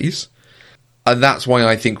Charlie's. And that's why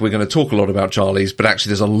I think we're going to talk a lot about Charlie's, but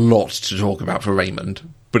actually there's a lot to talk about for Raymond.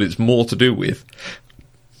 But it's more to do with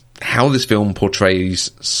how this film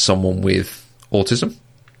portrays someone with autism.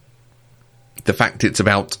 The fact it's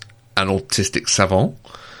about an autistic savant,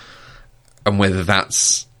 and whether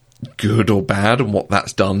that's good or bad, and what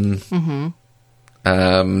that's done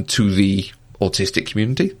to the autistic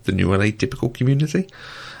community, the neuroatypical community.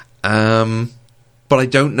 But I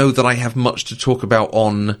don't know that I have much to talk about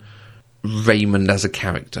on Raymond as a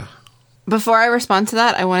character. Before I respond to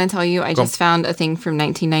that, I want to tell you I just found a thing from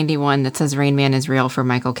 1991 that says Rain Man is real for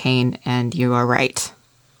Michael Caine, and you are right.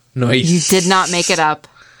 Nice. You did not make it up.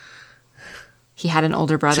 He had an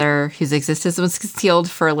older brother whose existence was concealed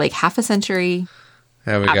for like half a century.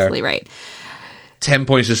 There we Absolutely go. Right. 10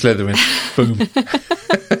 points to Slytherin. Boom.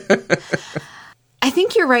 I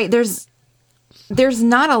think you're right. There's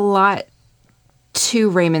not a lot to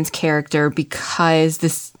Raymond's character because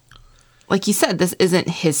this, like you said, this isn't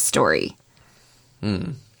his story.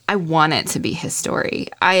 I want it to be his story.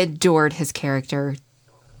 I adored his character.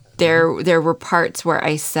 There were parts where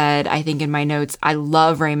I said, I think in my notes, I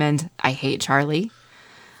love Raymond, I hate Charlie.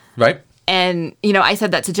 Right. And, I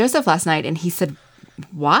said that to Joseph last night, and he said,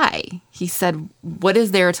 why? He said, what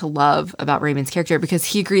is there to love about Raymond's character? Because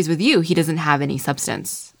he agrees with you. He doesn't have any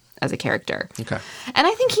substance as a character. Okay. And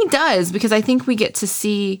I think he does, because I think we get to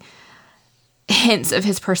see hints of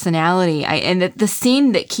his personality. And the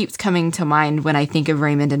scene that keeps coming to mind when I think of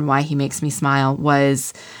Raymond and why he makes me smile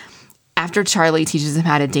was after Charlie teaches him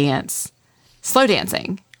how to dance, slow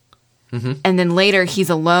dancing. And then later he's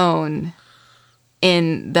alone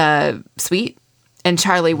in the suite, and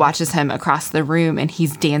Charlie watches him across the room, and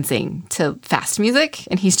he's dancing to fast music,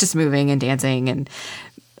 and he's just moving and dancing. And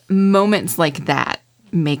moments like that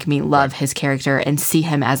make me love his character and see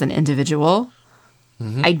him as an individual.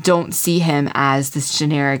 I don't see him as this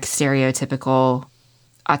generic, stereotypical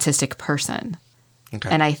autistic person. Okay.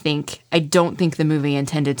 And I don't think the movie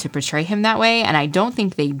intended to portray him that way, and I don't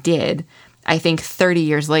think they did. I think 30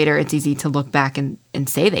 years later, it's easy to look back and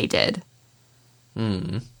say they did.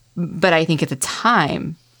 But I think at the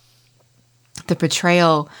time, the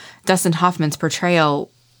portrayal, Dustin Hoffman's portrayal,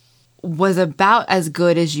 was about as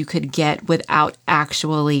good as you could get without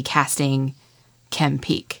actually casting Kim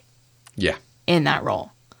Peek in that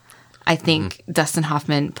role. I think Dustin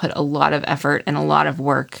Hoffman put a lot of effort and a lot of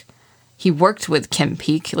work. He worked with Kim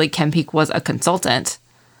Peek. Like, Kim Peek was a consultant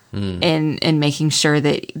in making sure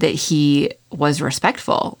that he was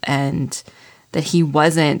respectful and that he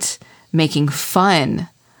wasn't making fun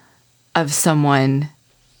of someone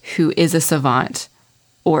who is a savant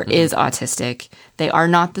or is autistic. They are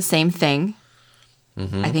not the same thing.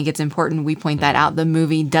 I think it's important we point that out. The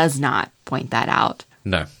movie does not point that out.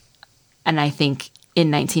 No. And I think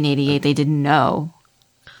in 1988 they didn't know.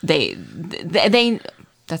 They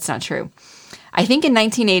that's not true. I think in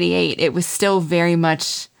 1988 it was still very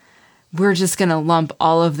much, we're just going to lump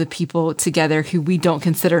all of the people together who we don't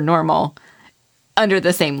consider normal under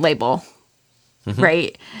the same label.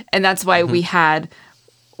 Right? And that's why we had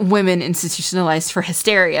women institutionalized for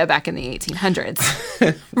hysteria back in the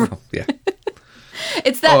 1800s. Well, yeah.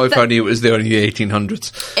 It's that. If only it was the only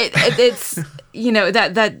 1800s. It's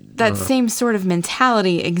that same sort of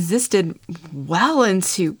mentality existed well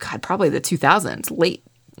into probably the 2000s, late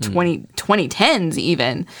 2010s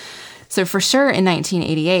even. So for sure in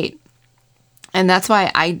 1988, and that's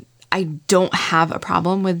why I don't have a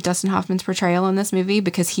problem with Dustin Hoffman's portrayal in this movie,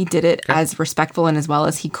 because he did it as respectful and as well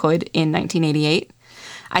as he could in 1988.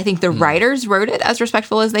 I think the writers wrote it as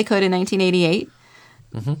respectful as they could in 1988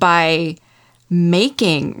 by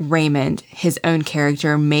making Raymond his own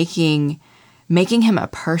character, making him a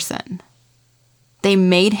person. They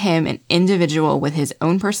made him an individual with his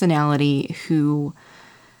own personality who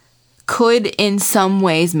could in some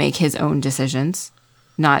ways make his own decisions.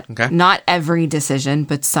 Not every decision,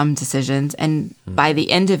 but some decisions. And by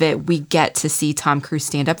the end of it, we get to see Tom Cruise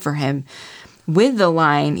stand up for him with the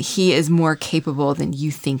line, "He is more capable than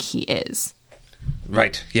you think he is."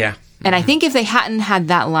 Right, yeah. And I think if they hadn't had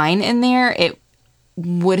that line in there, it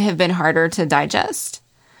would have been harder to digest.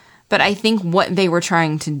 But I think what they were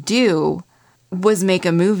trying to do was make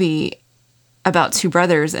a movie about two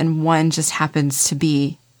brothers, and one just happens to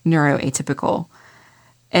be neuroatypical.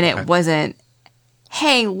 And it wasn't,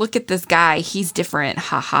 hey, look at this guy, he's different,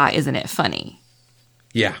 haha, isn't it funny?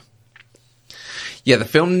 Yeah. Yeah, the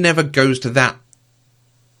film never goes to that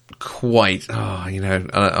quite.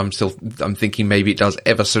 I'm thinking maybe it does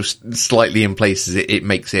ever so slightly in places. It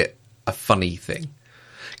makes it a funny thing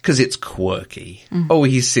because it's quirky. Oh,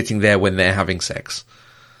 he's sitting there when they're having sex.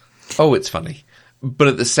 oh, it's funny. But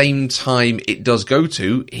at the same time, it does go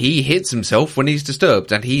to, he hits himself when he's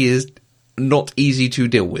disturbed, and he is not easy to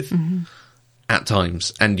deal with at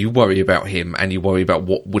times. And you worry about him, and you worry about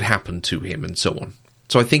what would happen to him, and so on.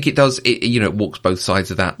 So I think it does, it walks both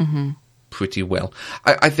sides of that pretty well.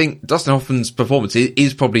 I think Dustin Hoffman's performance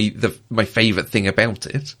is probably my favourite thing about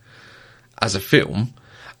it as a film.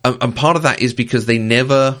 And part of that is because they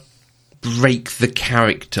never break the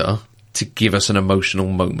character to give us an emotional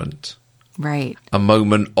moment. Right. A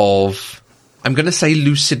moment of, I'm going to say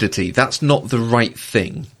lucidity. That's not the right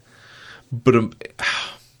thing. But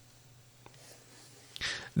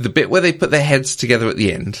the bit where they put their heads together at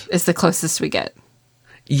the end is the closest we get.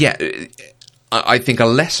 Yeah. I think a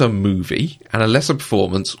lesser movie and a lesser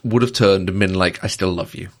performance would have turned and been like, I still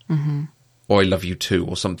love you. Mm-hmm. Or I love you too,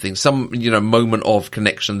 or something. Some, moment of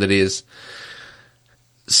connection that is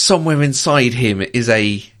somewhere inside him is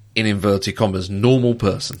a, in inverted commas, normal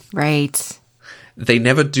person. Right. They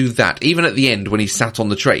never do that. Even at the end, when he's sat on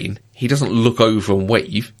the train, he doesn't look over and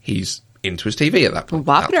wave. He's into his TV at that point.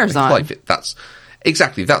 Wapner's on. That's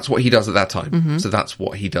what he does at that time. Mm-hmm. So that's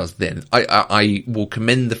what he does then. I will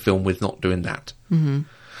commend the film with not doing that. Mm-hmm.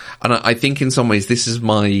 And I think in some ways this is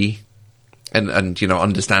my, and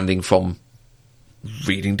understanding from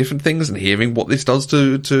reading different things and hearing what this does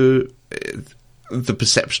to the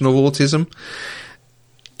perception of autism.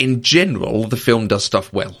 In general, the film does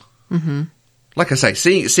stuff well. Mm-hmm. Like I say,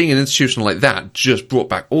 seeing an institution like that just brought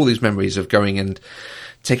back all these memories of going and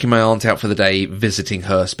taking my aunt out for the day, visiting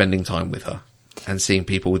her, spending time with her, and seeing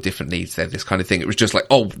people with different needs there, this kind of thing. It was just like,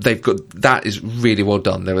 that is really well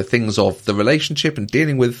done. There are things of the relationship and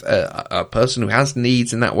dealing with a person who has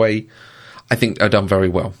needs in that way, I think are done very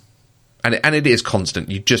well. And it is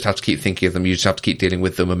constant. You just have to keep thinking of them. You just have to keep dealing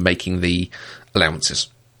with them and making the allowances.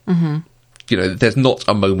 Mm-hmm. There's not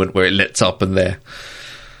a moment where it lets up and they're,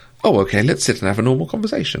 oh, okay, let's sit and have a normal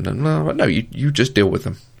conversation. And no, you just deal with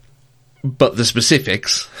them. But the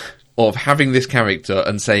specifics of having this character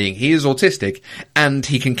and saying he is autistic and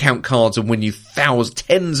he can count cards and win you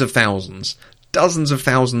tens of thousands, dozens of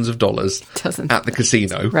thousands of dollars at the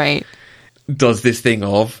casino. Right. Does this thing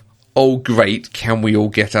of, oh, great, can we all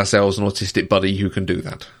get ourselves an autistic buddy who can do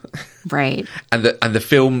that? Right. And the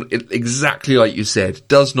film, exactly like you said,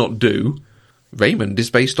 does not do, Raymond is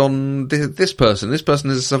based on this person. This person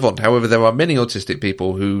is a savant. However, there are many autistic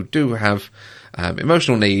people who do have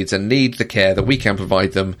emotional needs and need the care that we can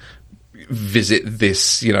provide them. Visit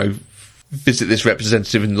this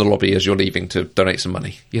representative in the lobby as you're leaving to donate some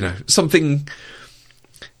money. Something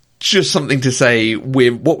to say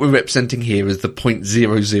what we're representing here is the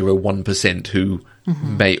 0.001% who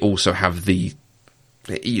may also have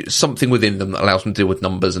something within them that allows them to deal with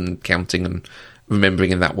numbers and counting and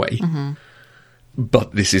remembering in that way. Mm-hmm.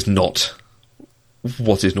 But this is not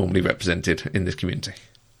what is normally represented in this community.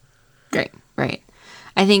 Right.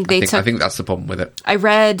 I think that's the problem with it. I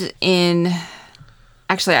read we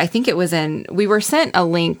were sent a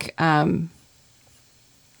link to an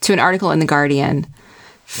article in The Guardian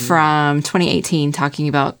from 2018 talking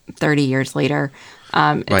about 30 years later.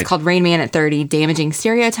 It's called Rain Man at 30, Damaging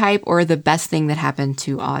Stereotype or the Best Thing That Happened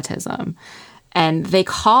to Autism. And they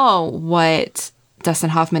call what Dustin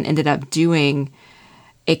Hoffman ended up doing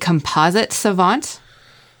a composite savant,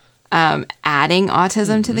 adding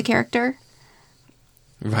autism to the character.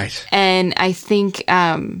 Right. And I think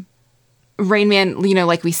Rain Man,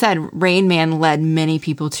 like we said, Rain Man led many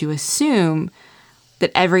people to assume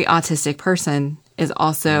that every autistic person is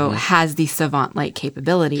also has these savant-like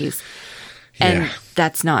capabilities. And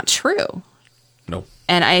that's not true. No.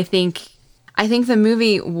 And I think the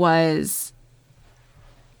movie was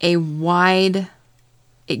it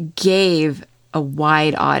gave a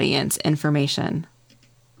wide audience information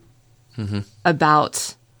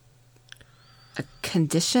about a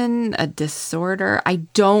condition, a disorder. I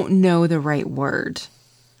don't know the right word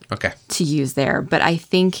to use there, but I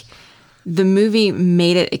think the movie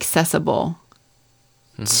made it accessible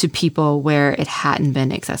to people where it hadn't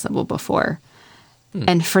been accessible before.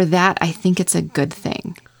 And for that, I think it's a good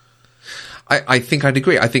thing. I think I'd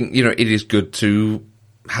agree. I think, it is good to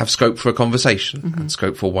have scope for a conversation and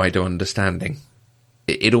scope for wider understanding.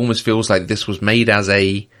 It almost feels like this was made as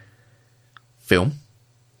a film,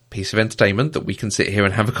 piece of entertainment that we can sit here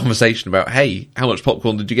and have a conversation about, hey, how much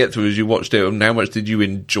popcorn did you get through as you watched it and how much did you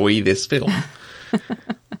enjoy this film?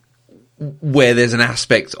 Where there's an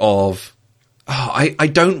aspect of, I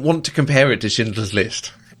don't want to compare it to Schindler's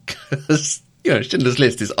List because Schindler's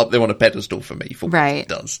List is up there on a pedestal for me for what it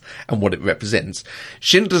does and what it represents.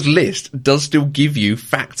 Schindler's List does still give you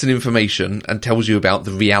facts and information and tells you about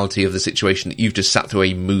the reality of the situation that you've just sat through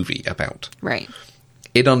a movie about. Right.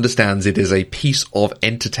 It understands it is a piece of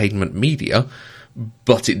entertainment media,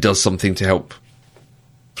 but it does something to help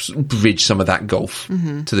bridge some of that gulf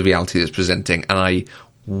to the reality that's presenting. And I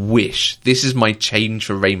wish, this is my change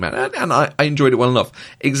for Rain Man, and I enjoyed it well enough.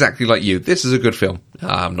 Exactly like you. This is a good film.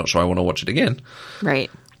 I'm not sure I want to watch it again.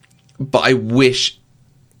 Right. But I wish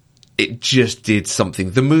it just did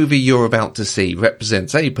something. The movie you're about to see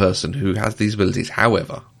represents a person who has these abilities.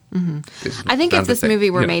 However, I think if this movie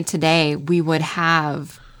were made today, we would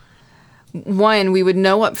have, one, we would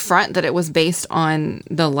know up front that it was based on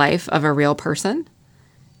the life of a real person.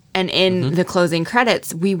 And in the closing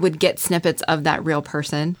credits, we would get snippets of that real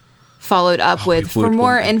person, followed up with, for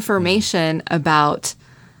more information about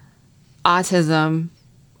autism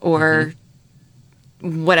or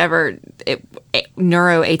whatever,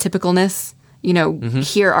 neuroatypicalness,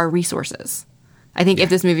 here are resources. I think if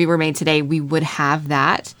this movie were made today, we would have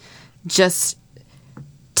that, just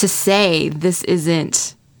to say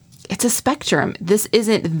it's a spectrum. This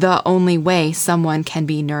isn't the only way someone can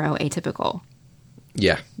be neuroatypical.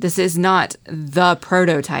 Yeah. This is not the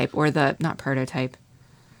prototype or not prototype.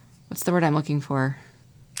 What's the word I'm looking for?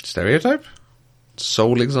 Stereotype?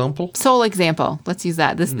 Sole example? Sole example. Let's use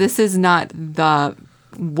that. This is not the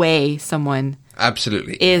way someone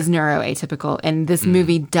absolutely is neuroatypical. And this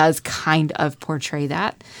movie does kind of portray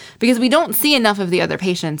that, because we don't see enough of the other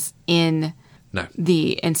patients in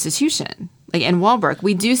the institution. Like in Walbrook,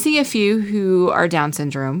 we do see a few who are Down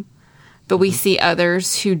syndrome, but we see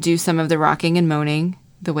others who do some of the rocking and moaning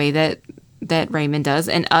the way that Raymond does,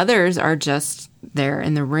 and others are just there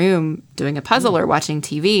in the room doing a puzzle or watching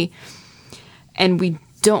TV, and we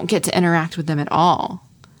don't get to interact with them at all.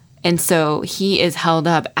 And so he is held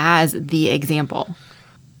up as the example.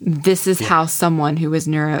 This is how someone who is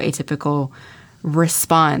neuroatypical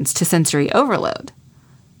responds to sensory overload.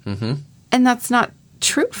 And that's not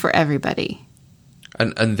true for everybody.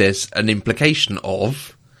 And there's an implication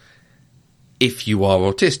of, if you are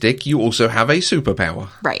autistic, you also have a superpower.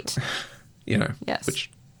 Right. Yes.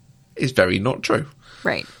 Which is very not true.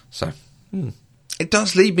 Right. So, it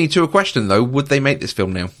does lead me to a question, though. Would they make this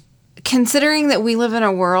film now? Considering that we live in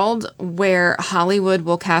a world where Hollywood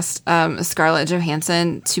will cast Scarlett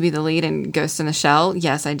Johansson to be the lead in Ghost in the Shell,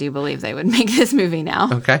 yes, I do believe they would make this movie now.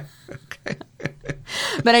 Okay.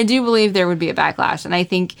 But I do believe there would be a backlash. And I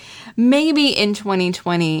think maybe in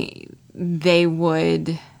 2020 they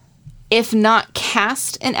would, if not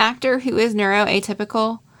cast an actor who is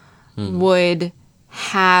neuroatypical, would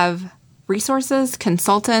have resources,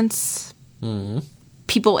 consultants,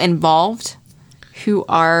 people involved who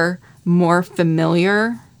are more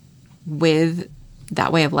familiar with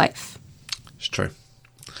that way of life. It's true.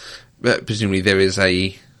 But presumably there is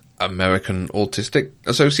a American Autistic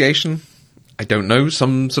Association. I don't know,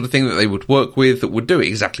 some sort of thing that they would work with that would do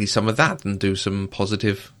exactly some of that and do some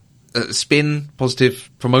positive spin, positive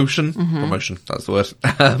promotion. Promotion, that's the word.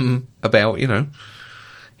 About,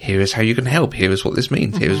 here is how you can help. Here is what this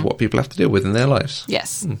means. Here is what people have to deal with in their lives.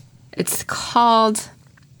 Yes. It's called...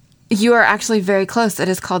 You are actually very close. It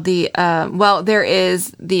is called there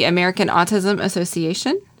is the American Autism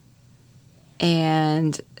Association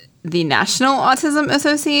and the National Autism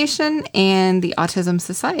Association and the Autism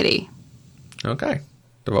Society. Okay.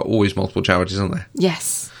 There are always multiple charities, aren't there?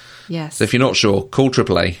 Yes. Yes. So if you're not sure, call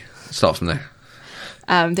AAA. Start from there.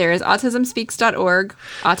 There is autismspeaks.org,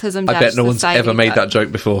 autism. I bet no one's ever made that joke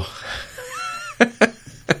before.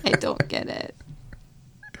 I don't get it.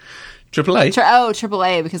 AAA?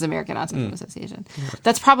 AAA, because American Autism Association.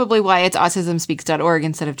 That's probably why it's autismspeaks.org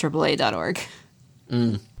instead of AAA.org.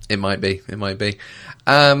 It might be.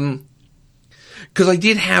 Because I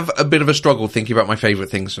did have a bit of a struggle thinking about my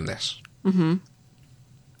favourite things from this.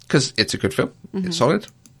 Because it's a good film. It's solid.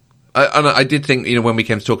 I did think, when we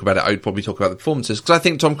came to talk about it, I would probably talk about the performances, because I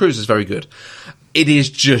think Tom Cruise is very good. It is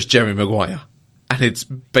just Jerry Maguire. And it's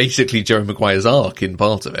basically Jerry Maguire's arc in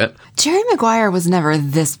part of it. Jerry Maguire was never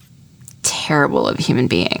this terrible of a human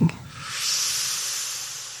being.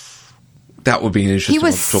 That would be an interesting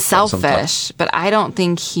one to talk about sometime. He was selfish, but I don't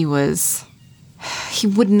think he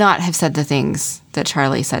would not have said the things that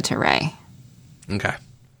Charlie said to Ray. Okay.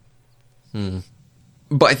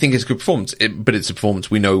 But I think it's a good performance. But it's a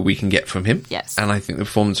performance we know we can get from him. Yes. And I think the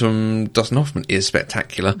performance from Dustin Hoffman is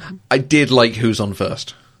spectacular. I did like Who's on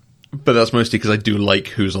First. But that's mostly because I do like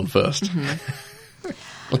Who's on First.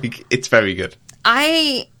 It's very good.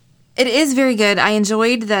 It is very good. I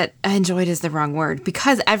enjoyed that. Enjoyed is the wrong word,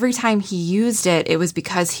 because every time he used it, it was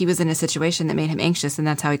because he was in a situation that made him anxious, and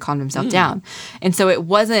that's how he calmed himself down. And so it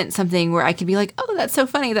wasn't something where I could be like, oh, that's so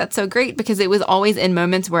funny, that's so great, because it was always in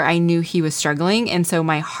moments where I knew he was struggling, and so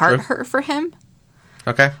my heart hurt for him.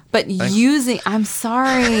 Okay. But Thanks. I'm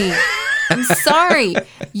sorry. I'm sorry.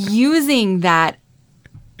 Using that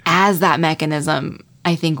as that mechanism,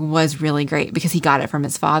 I think, was really great because he got it from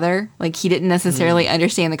his father. Like, he didn't necessarily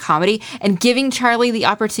understand the comedy, and giving Charlie the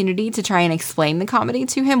opportunity to try and explain the comedy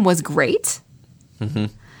to him was great.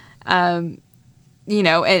 You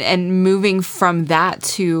know, and moving from that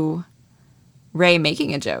to Ray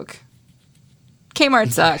making a joke.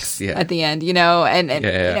 Kmart sucks at the end, you know, and you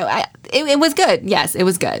know, it was good. Yes, it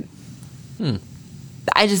was good.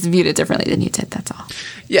 I just viewed it differently than you did. That's all.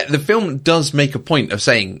 Yeah, the film does make a point of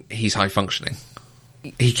saying he's high functioning.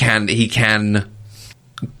 He can.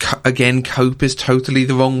 Again, cope is totally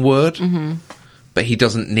the wrong word, but he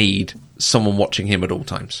doesn't need someone watching him at all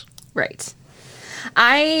times. Right.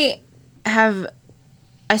 I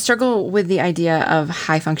struggle with the idea of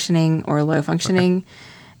high functioning or low functioning,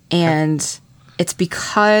 and it's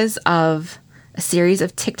because of a series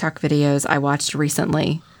of TikTok videos I watched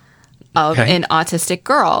recently of an autistic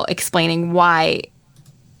girl explaining why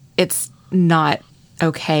it's not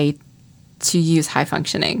okay to use high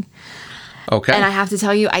functioning. Okay. And I have to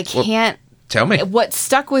tell you, I can't. Tell me. What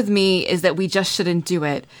stuck with me is that we just shouldn't do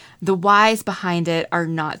it. The whys behind it are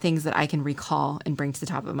not things that I can recall and bring to the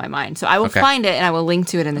top of my mind. So I will find it and I will link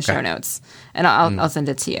to it in the show notes, and I'll send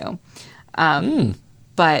it to you.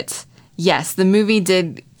 But yes, the movie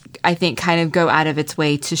did, I think, kind of go out of its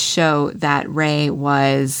way to show that Ray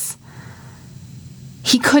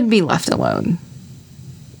he could be left alone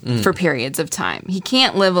for periods of time. He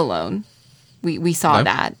can't live alone. We saw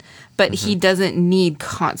that. But he doesn't need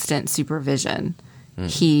constant supervision.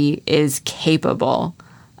 He is capable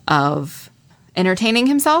of entertaining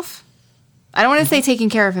himself. I don't want to say taking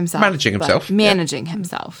care of himself. Managing himself. Managing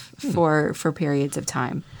himself for periods of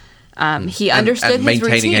time. He understood and his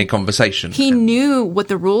maintaining routine. a conversation. He knew what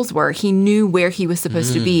the rules were. He knew where he was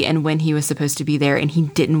supposed to be and when he was supposed to be there, and he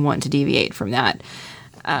didn't want to deviate from that.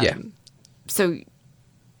 So,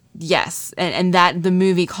 yes, and that the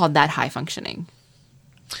movie called that high functioning.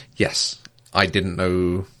 Yes. I didn't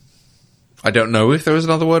know. I don't know if there was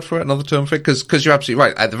another word for it, another term for it, because you're absolutely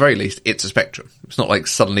right. At the very least, it's a spectrum. It's not like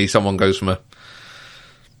suddenly someone goes from a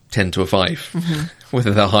 10 to a 5,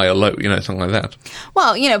 whether they're high or low, you know, something like that.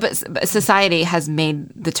 Well, you know, but society has made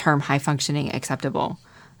the term high functioning acceptable.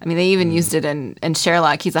 I mean, they even used it in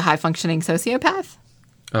Sherlock. He's a high functioning sociopath.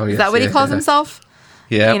 Oh, yes. Is that what he calls himself?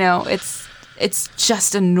 Yeah. You know, it's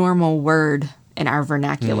just a normal word in our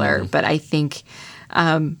vernacular, but I think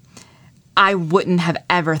I wouldn't have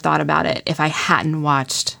ever thought about it if I hadn't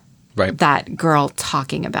watched that girl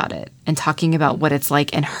talking about it and talking about what it's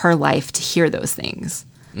like in her life to hear those things,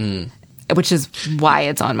 which is why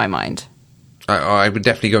it's on my mind. I would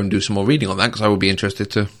definitely go and do some more reading on that because I would be interested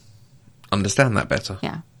to understand that better.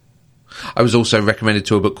 Yeah. I was also recommended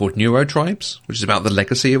to a book called Neurotribes, which is about the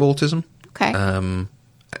legacy of autism. Okay.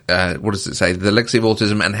 What does it say? The legacy of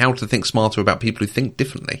autism and how to think smarter about people who think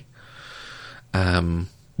differently.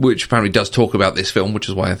 Which apparently does talk about this film, which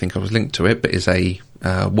is why I think I was linked to it, but is a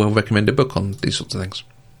well-recommended book on these sorts of things.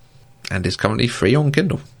 And is currently free on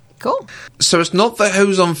Kindle. Cool. So it's not that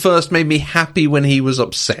Who's on First made me happy when he was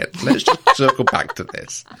upset. Let's just circle back to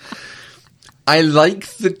this. I like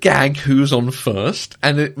the gag Who's on First,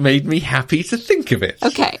 and it made me happy to think of it.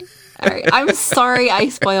 Okay. All right. I'm sorry I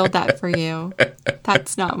spoiled that for you.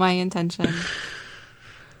 That's not my intention.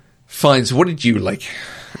 Fine. So what did you like?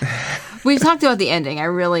 We've talked about the ending. I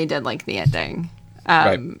really did like the ending.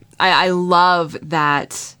 Right. I love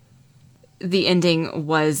that the ending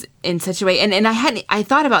was in such a way, and I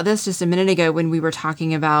thought about this just a minute ago when we were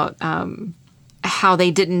talking about how they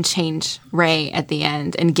didn't change Ray at the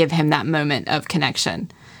end and give him that moment of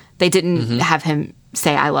connection. They didn't have him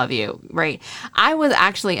say "I love you," right? I was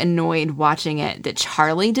actually annoyed watching it that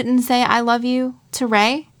Charlie didn't say "I love you" to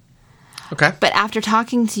Ray. Okay. But after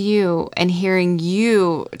talking to you and hearing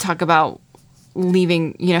you talk about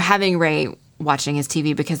leaving, you know, having Ray watching his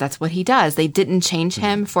TV because that's what he does. They didn't change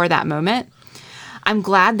him for that moment. I'm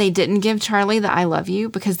glad they didn't give Charlie the "I love you"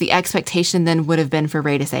 because the expectation then would have been for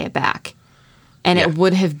Ray to say it back. And it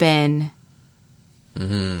would have been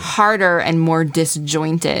harder and more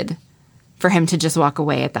disjointed for him to just walk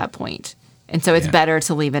away at that point. And so it's better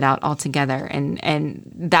to leave it out altogether. And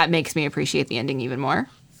that makes me appreciate the ending even more.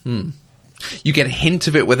 You get a hint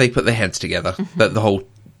of it where they put their heads together. The whole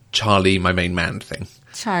Charlie, my main man thing.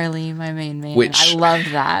 Charlie, my main man. Which I love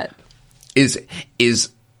that. Is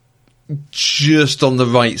just on the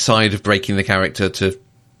right side of breaking the character to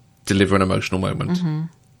deliver an emotional moment.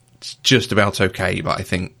 It's just about okay, but I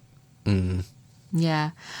think...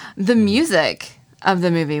 Yeah. The music of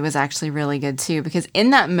the movie was actually really good, too, because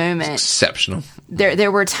in that moment... Exceptional.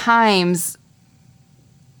 There were times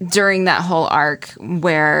during that whole arc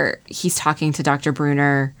where he's talking to Dr.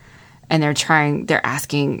 Brunner and they're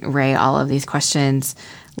asking Ray all of these questions,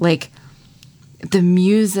 like the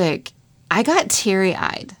music, I got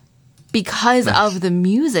teary-eyed because of the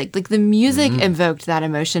music. Like the music evoked that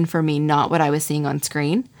emotion for me, not what I was seeing on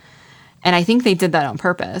screen. And I think they did that on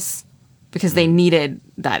purpose because they needed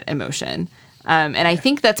that emotion. And I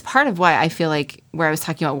think that's part of why I feel like where I was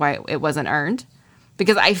talking about why it wasn't earned,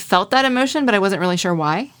 because I felt that emotion, but I wasn't really sure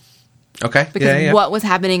why. Okay. Because what was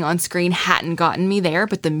happening on screen hadn't gotten me there,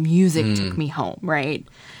 but the music took me home, right?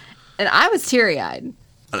 And I was teary-eyed.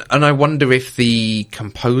 And I wonder if the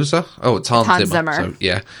composer... Oh, it's Hans Zimmer. So,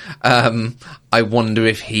 yeah. I wonder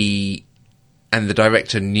if he and the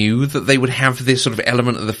director knew that they would have this sort of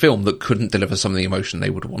element of the film that couldn't deliver some of the emotion they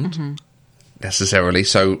would want, necessarily.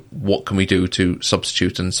 So what can we do to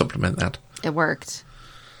substitute and supplement that? It worked.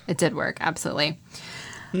 It did work, absolutely.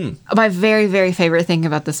 My very, very favorite thing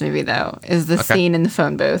about this movie, though, is the scene in the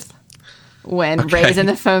phone booth. When Ray's in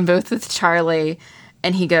the phone booth with Charlie,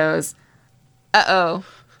 and he goes, uh-oh,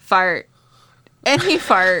 fart. And he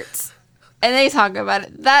farts. And they talk about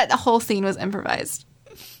it. That whole scene was improvised.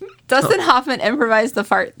 Dustin Hoffman improvised the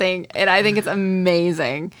fart thing, and I think it's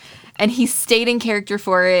amazing. And he stayed in character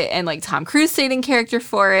for it, and like Tom Cruise stayed in character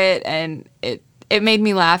for it, and it made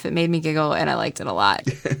me laugh, it made me giggle, and I liked it a lot.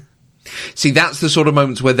 See, that's the sort of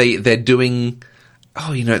moments where they're doing,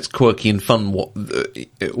 it's quirky and fun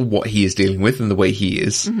what he is dealing with and the way he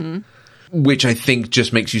is, which I think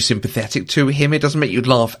just makes you sympathetic to him. It doesn't make you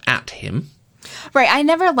laugh at him. Right. I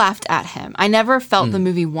never laughed at him. I never felt the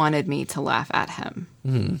movie wanted me to laugh at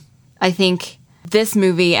him. I think this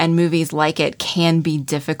movie and movies like it can be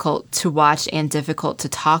difficult to watch and difficult to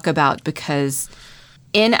talk about because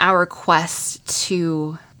in our quest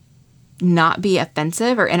to not be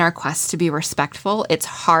offensive or in our quest to be respectful, it's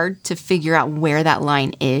hard to figure out where that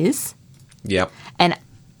line is. Yep. And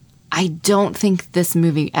I don't think this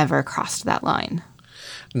movie ever crossed that line.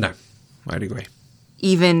 No, I'd agree.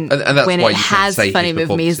 Even and that's when why it has funny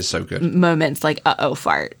movies, so good. Moments like uh-oh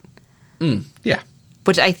fart. Yeah.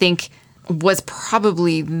 Which I think was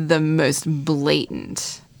probably the most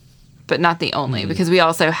blatant, but not the only, because we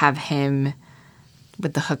also have him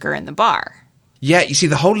with the hooker in the bar. Yeah, you see,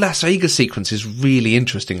 the whole Las Vegas sequence is really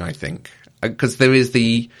interesting, I think, because there is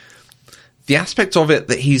the aspect of it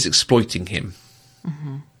that he's exploiting him,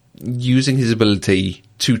 using his ability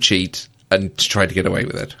to cheat and to try to get away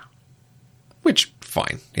with it. Which,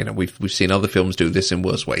 fine, we've seen other films do this in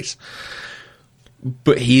worse ways.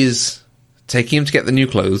 But he is taking him to get the new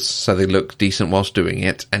clothes so they look decent whilst doing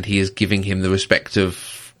it, and he is giving him the respect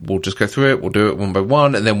of, we'll just go through it, we'll do it one by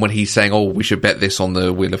one, and then when he's saying, we should bet this on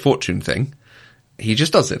the Wheel of Fortune thing, he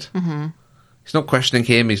just does it. He's not questioning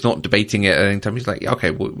him. He's not debating it at any time. He's like,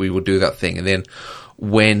 okay, we will do that thing. And then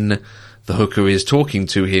when the hooker is talking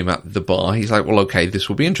to him at the bar, he's like, well, okay, this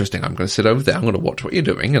will be interesting. I'm going to sit over there. I'm going to watch what you're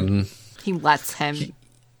doing. And he lets him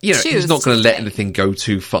choose. He's not going to let anything go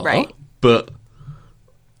too far. Right. But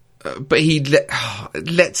he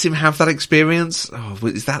lets him have that experience.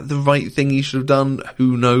 Is that the right thing he should have done?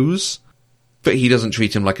 Who knows? But he doesn't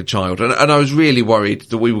treat him like a child. And I was really worried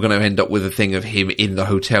that we were going to end up with a thing of him in the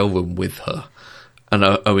hotel room with her and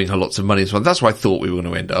owing her lots of money. So that's where I thought we were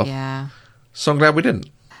going to end up. Yeah. So I'm glad we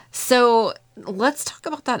didn't. So let's talk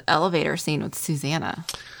about that elevator scene with Susanna.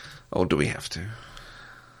 Oh, do we have to?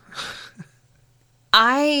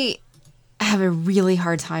 I have a really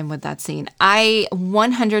hard time with that scene. I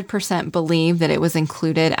 100% believe that it was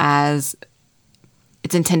included as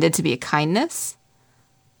it's intended to be a kindness.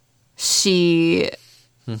 I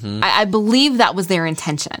believe that was their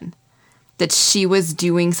intention, that she was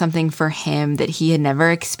doing something for him that he had never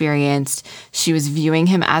experienced. She was viewing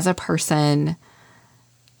him as a person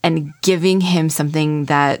and giving him something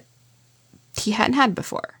that he hadn't had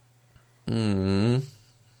before.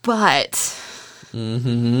 But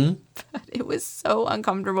it was so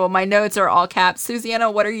uncomfortable. My notes are all caps. Susanna,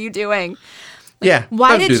 what are you doing?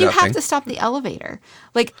 Why did you have to stop the elevator?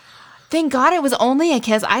 Thank God it was only a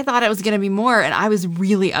kiss. I thought it was going to be more, and I was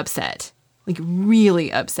really upset.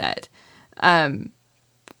 Really upset. But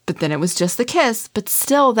then it was just the kiss. But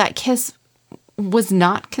still, that kiss was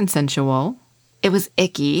not consensual. It was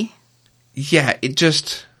icky. Yeah, it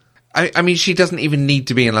just... I mean, she doesn't even need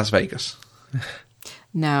to be in Las Vegas.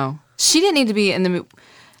 No. She didn't need to be in the movie.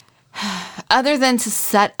 Other than to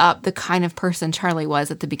set up the kind of person Charlie was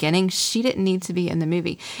at the beginning, she didn't need to be in the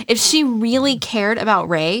movie. If she really cared about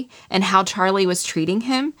Ray and how Charlie was treating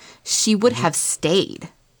him, she would have stayed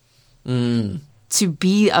to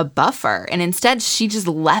be a buffer. And instead, she just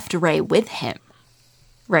left Ray with him.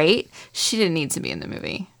 Right? She didn't need to be in the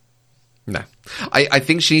movie. No. I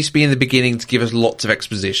think she needs to be in the beginning to give us lots of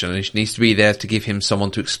exposition, and she needs to be there to give him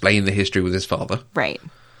someone to explain the history with his father. Right.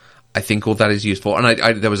 I think all that is useful.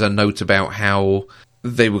 And there was a note about how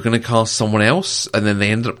they were going to cast someone else, and then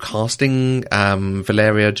they ended up casting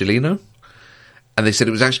Valeria Golino. And they said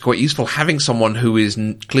it was actually quite useful having someone who is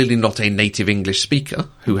clearly not a native English speaker,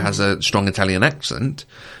 who has a strong Italian accent,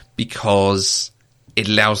 because it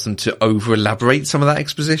allows them to over-elaborate some of that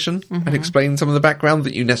exposition and explain some of the background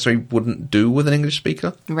that you necessarily wouldn't do with an English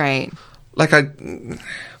speaker. Right. Like,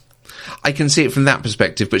 I can see it from that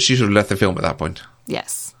perspective, but she should have left the film at that point.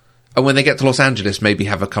 Yes. And when they get to Los Angeles, maybe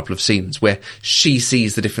have a couple of scenes where she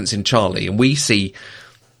sees the difference in Charlie, and we see,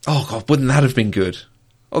 oh God, wouldn't that have been good?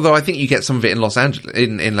 Although I think you get some of it in Los Angeles,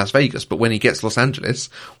 in Las Vegas, but when he gets to Los Angeles,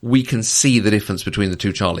 we can see the difference between the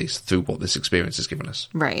two Charlies through what this experience has given us.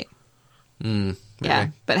 Right. Yeah, Yeah.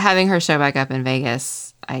 But having her show back up in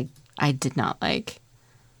Vegas, I did not like.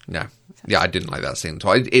 No. Yeah, I didn't like that scene.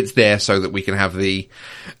 So it's there so that we can have the,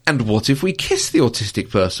 and what if we kiss the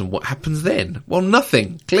autistic person? What happens then? Well,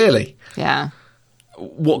 nothing, clearly. Yeah.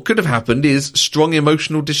 What could have happened is strong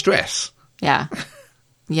emotional distress. Yeah.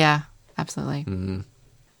 Yeah, absolutely.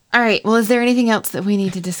 All right. Well, is there anything else that we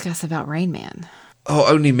need to discuss about Rain Man? Oh,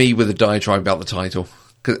 only me with a diatribe about the title.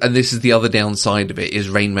 And this is the other downside of it, is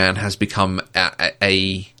Rain Man has become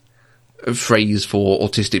a phrase for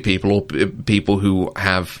autistic people or people who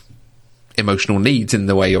have emotional needs in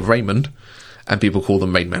the way of Raymond, and people call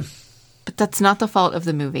them Rain Man. But that's not the fault of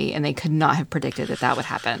the movie, and they could not have predicted that that would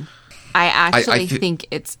happen. I actually think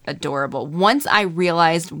it's adorable. Once I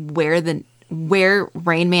realized where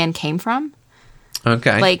Rain Man came from,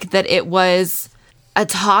 okay, like that it was a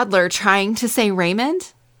toddler trying to say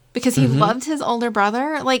Raymond because he loved his older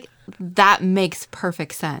brother, like that makes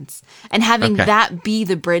perfect sense. And having that be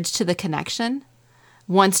the bridge to the connection,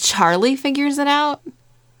 once Charlie figures it out,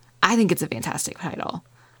 I think it's a fantastic title.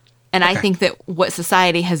 And I think that what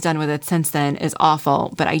society has done with it since then is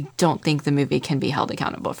awful, but I don't think the movie can be held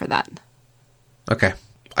accountable for that. Okay.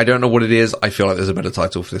 I don't know what it is. I feel like there's a better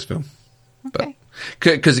title for this film. Okay.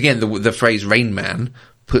 Because again, the phrase Rain Man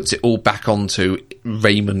puts it all back onto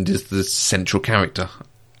Raymond is the central character.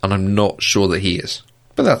 And I'm not sure that he is.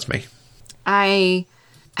 But that's me. I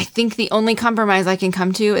think the only compromise I can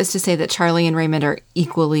come to is to say that Charlie and Raymond are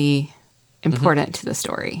equally important to the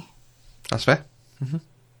story. That's fair.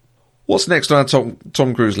 What's next on our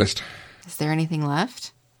Tom Cruise list? Is there anything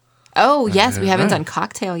left? Oh, yes, we haven't done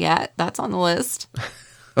Cocktail yet. That's on the list.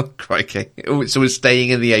 Oh, crikey. Oh, so we're staying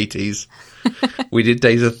in the 80s. We did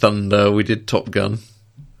Days of Thunder. We did Top Gun.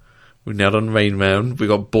 We've now done Rain Man. We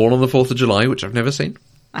got Born on the 4th of July, which I've never seen.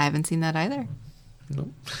 I haven't seen that either.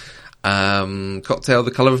 No. Cocktail,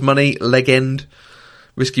 The Colour of Money, Leg End,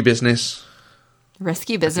 Risky Business.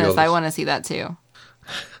 Risky Business. I want to see that too.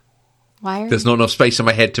 Why? There's not enough space in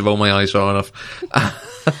my head to roll my eyes far enough.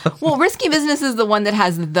 Well, Risky Business is the one that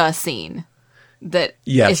has the scene that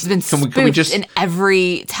yes. has been spoofed in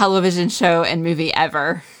every television show and movie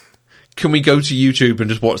ever. Can we go to YouTube and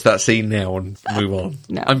just watch that scene now and move on?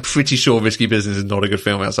 No. I'm pretty sure Risky Business is not a good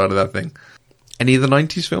film outside of that thing. Any of the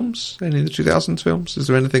 90s films? Any of the 2000s films? Is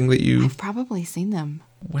there anything that you... I've probably seen them.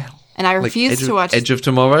 Well... And I refuse to watch... Edge of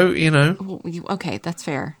Tomorrow, you know? Well, okay, that's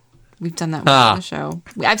fair. We've done that on the show.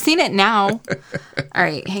 I've seen it now. All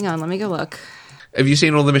right, hang on. Let me go look. Have you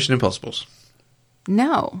seen all the Mission Impossibles?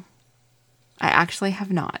 No. I actually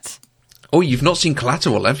have not. Oh, you've not seen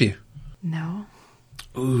Collateral, have you? No.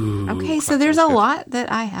 Ooh. Okay, so there's a lot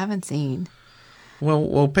that I haven't seen. Well,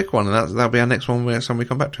 we'll pick one, and that'll be our next one next time we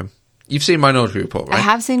come back to him. You've seen Minority Report, right? I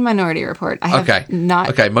have seen Minority Report. I have not...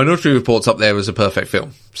 Okay, Minority Report's up there as a perfect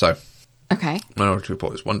film, so... Okay. Minority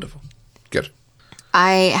Report is wonderful. Good.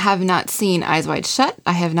 I have not seen Eyes Wide Shut.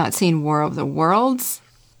 I have not seen War of the Worlds.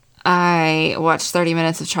 I watched 30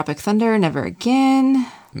 minutes of Tropic Thunder, never again.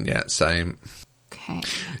 Yeah, same. Okay.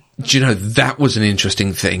 Do you know, that was an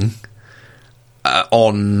interesting thing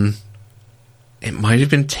on... It might have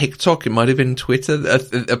been TikTok, it might have been Twitter.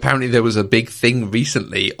 Apparently there was a big thing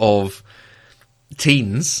recently of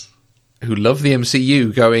teens who love the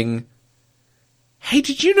MCU going, hey,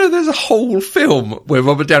 did you know there's a whole film where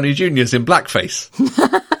Robert Downey Jr. is in blackface?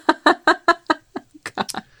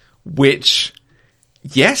 Which,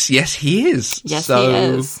 yes, he is. Yes, he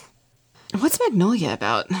is. What's Magnolia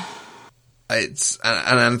about? It's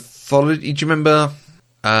an anthology. Do you remember,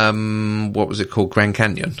 what was it called? Grand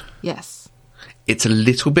Canyon? Yes. It's a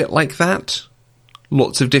little bit like that.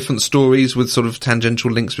 Lots of different stories with sort of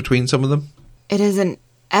tangential links between some of them. It is an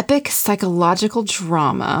epic psychological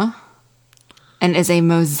drama and is a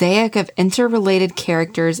mosaic of interrelated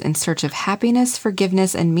characters in search of happiness,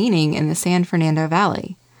 forgiveness, and meaning in the San Fernando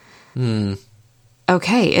Valley.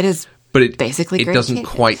 Okay, it is But it basically it Grand doesn't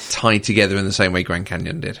Canyon. quite tie together in the same way Grand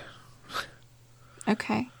Canyon did.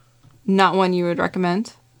 Okay. Not one you would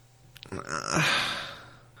recommend?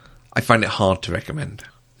 I find it hard to recommend.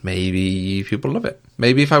 Maybe people love it.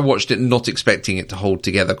 Maybe if I watched it not expecting it to hold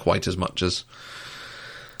together quite as much as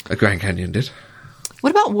a Grand Canyon did.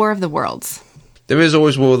 What about War of the Worlds? There is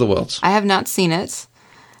always War of the Worlds, I have not seen it.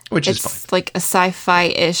 which is It's fine. like a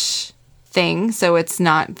sci-fi-ish thing, so it's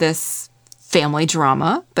not this family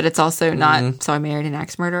drama, but it's also not So I Married an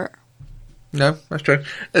Axe Murderer. No, that's true.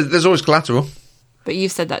 There's always Collateral. But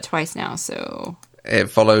you've said that twice now, so...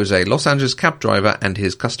 It follows a Los Angeles cab driver and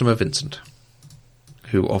his customer Vincent,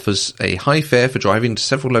 who offers a high fare for driving to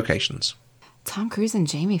several locations. Tom Cruise and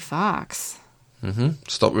Jamie Foxx.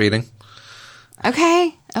 Stop reading.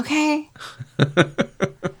 Okay.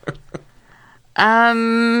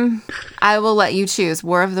 I will let you choose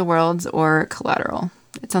War of the Worlds or Collateral.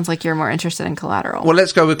 It sounds like you're more interested in Collateral. Well,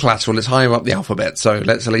 let's go with Collateral. It's higher up the alphabet, so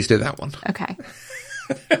let's at least do that one. Okay.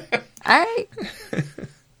 All right.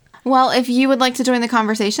 Well, if you would like to join the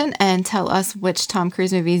conversation and tell us which Tom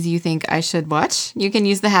Cruise movies you think I should watch, you can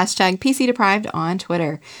use the hashtag PCDeprived on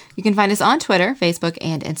Twitter. You can find us on Twitter, Facebook,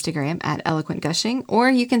 and Instagram at Eloquent Gushing,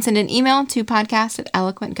 or you can send an email to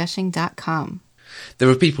podcast@eloquentgushing.com. There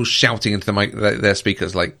are people shouting into their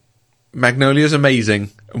speakers like, Magnolia's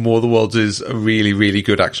amazing, and War of the Worlds is a really, really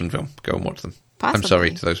good action film. Go and watch them. Possibly. I'm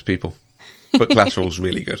sorry to those people. But Collateral's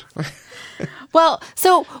really good. Well,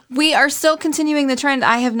 so we are still continuing the trend.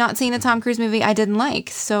 I have not seen a Tom Cruise movie I didn't like.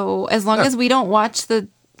 So as long as we don't watch the,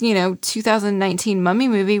 2019 Mummy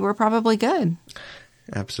movie, we're probably good.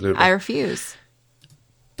 Absolutely. I refuse.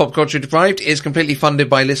 Pop Culture Deprived is completely funded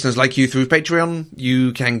by listeners like you through Patreon.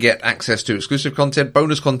 You can get access to exclusive content,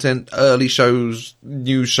 bonus content, early shows,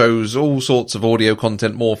 new shows, all sorts of audio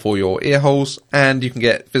content, more for your ear holes, and you can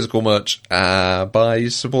get physical merch by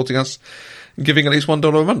supporting us and giving at least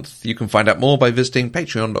 $1 a month. You can find out more by visiting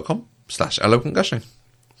patreon.com/eloquentgushing.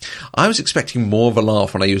 I was expecting more of a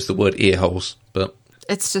laugh when I used the word ear holes, but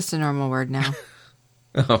It's just a normal word now.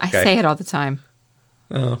 okay. I say it all the time.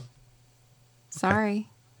 Oh. Sorry.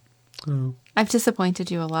 Oh. I've disappointed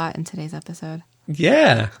you a lot in today's episode.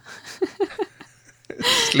 Yeah.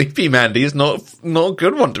 Sleepy Mandy is not a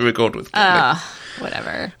good one to record with.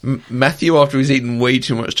 Whatever. Matthew, after he's eaten way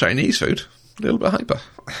too much Chinese food, a little bit hyper.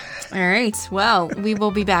 All right. Well, we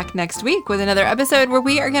will be back next week with another episode where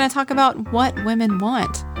we are going to talk about what women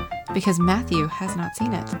want, because Matthew has not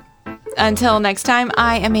seen it. Until next time,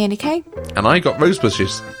 I am Andy Kay. And I got rose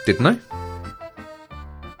bushes, didn't I?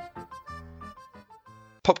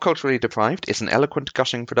 Pop Culturally Deprived is an Eloquent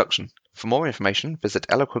Gushing production. For more information, visit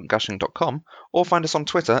eloquentgushing.com or find us on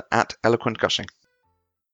Twitter @eloquentgushing.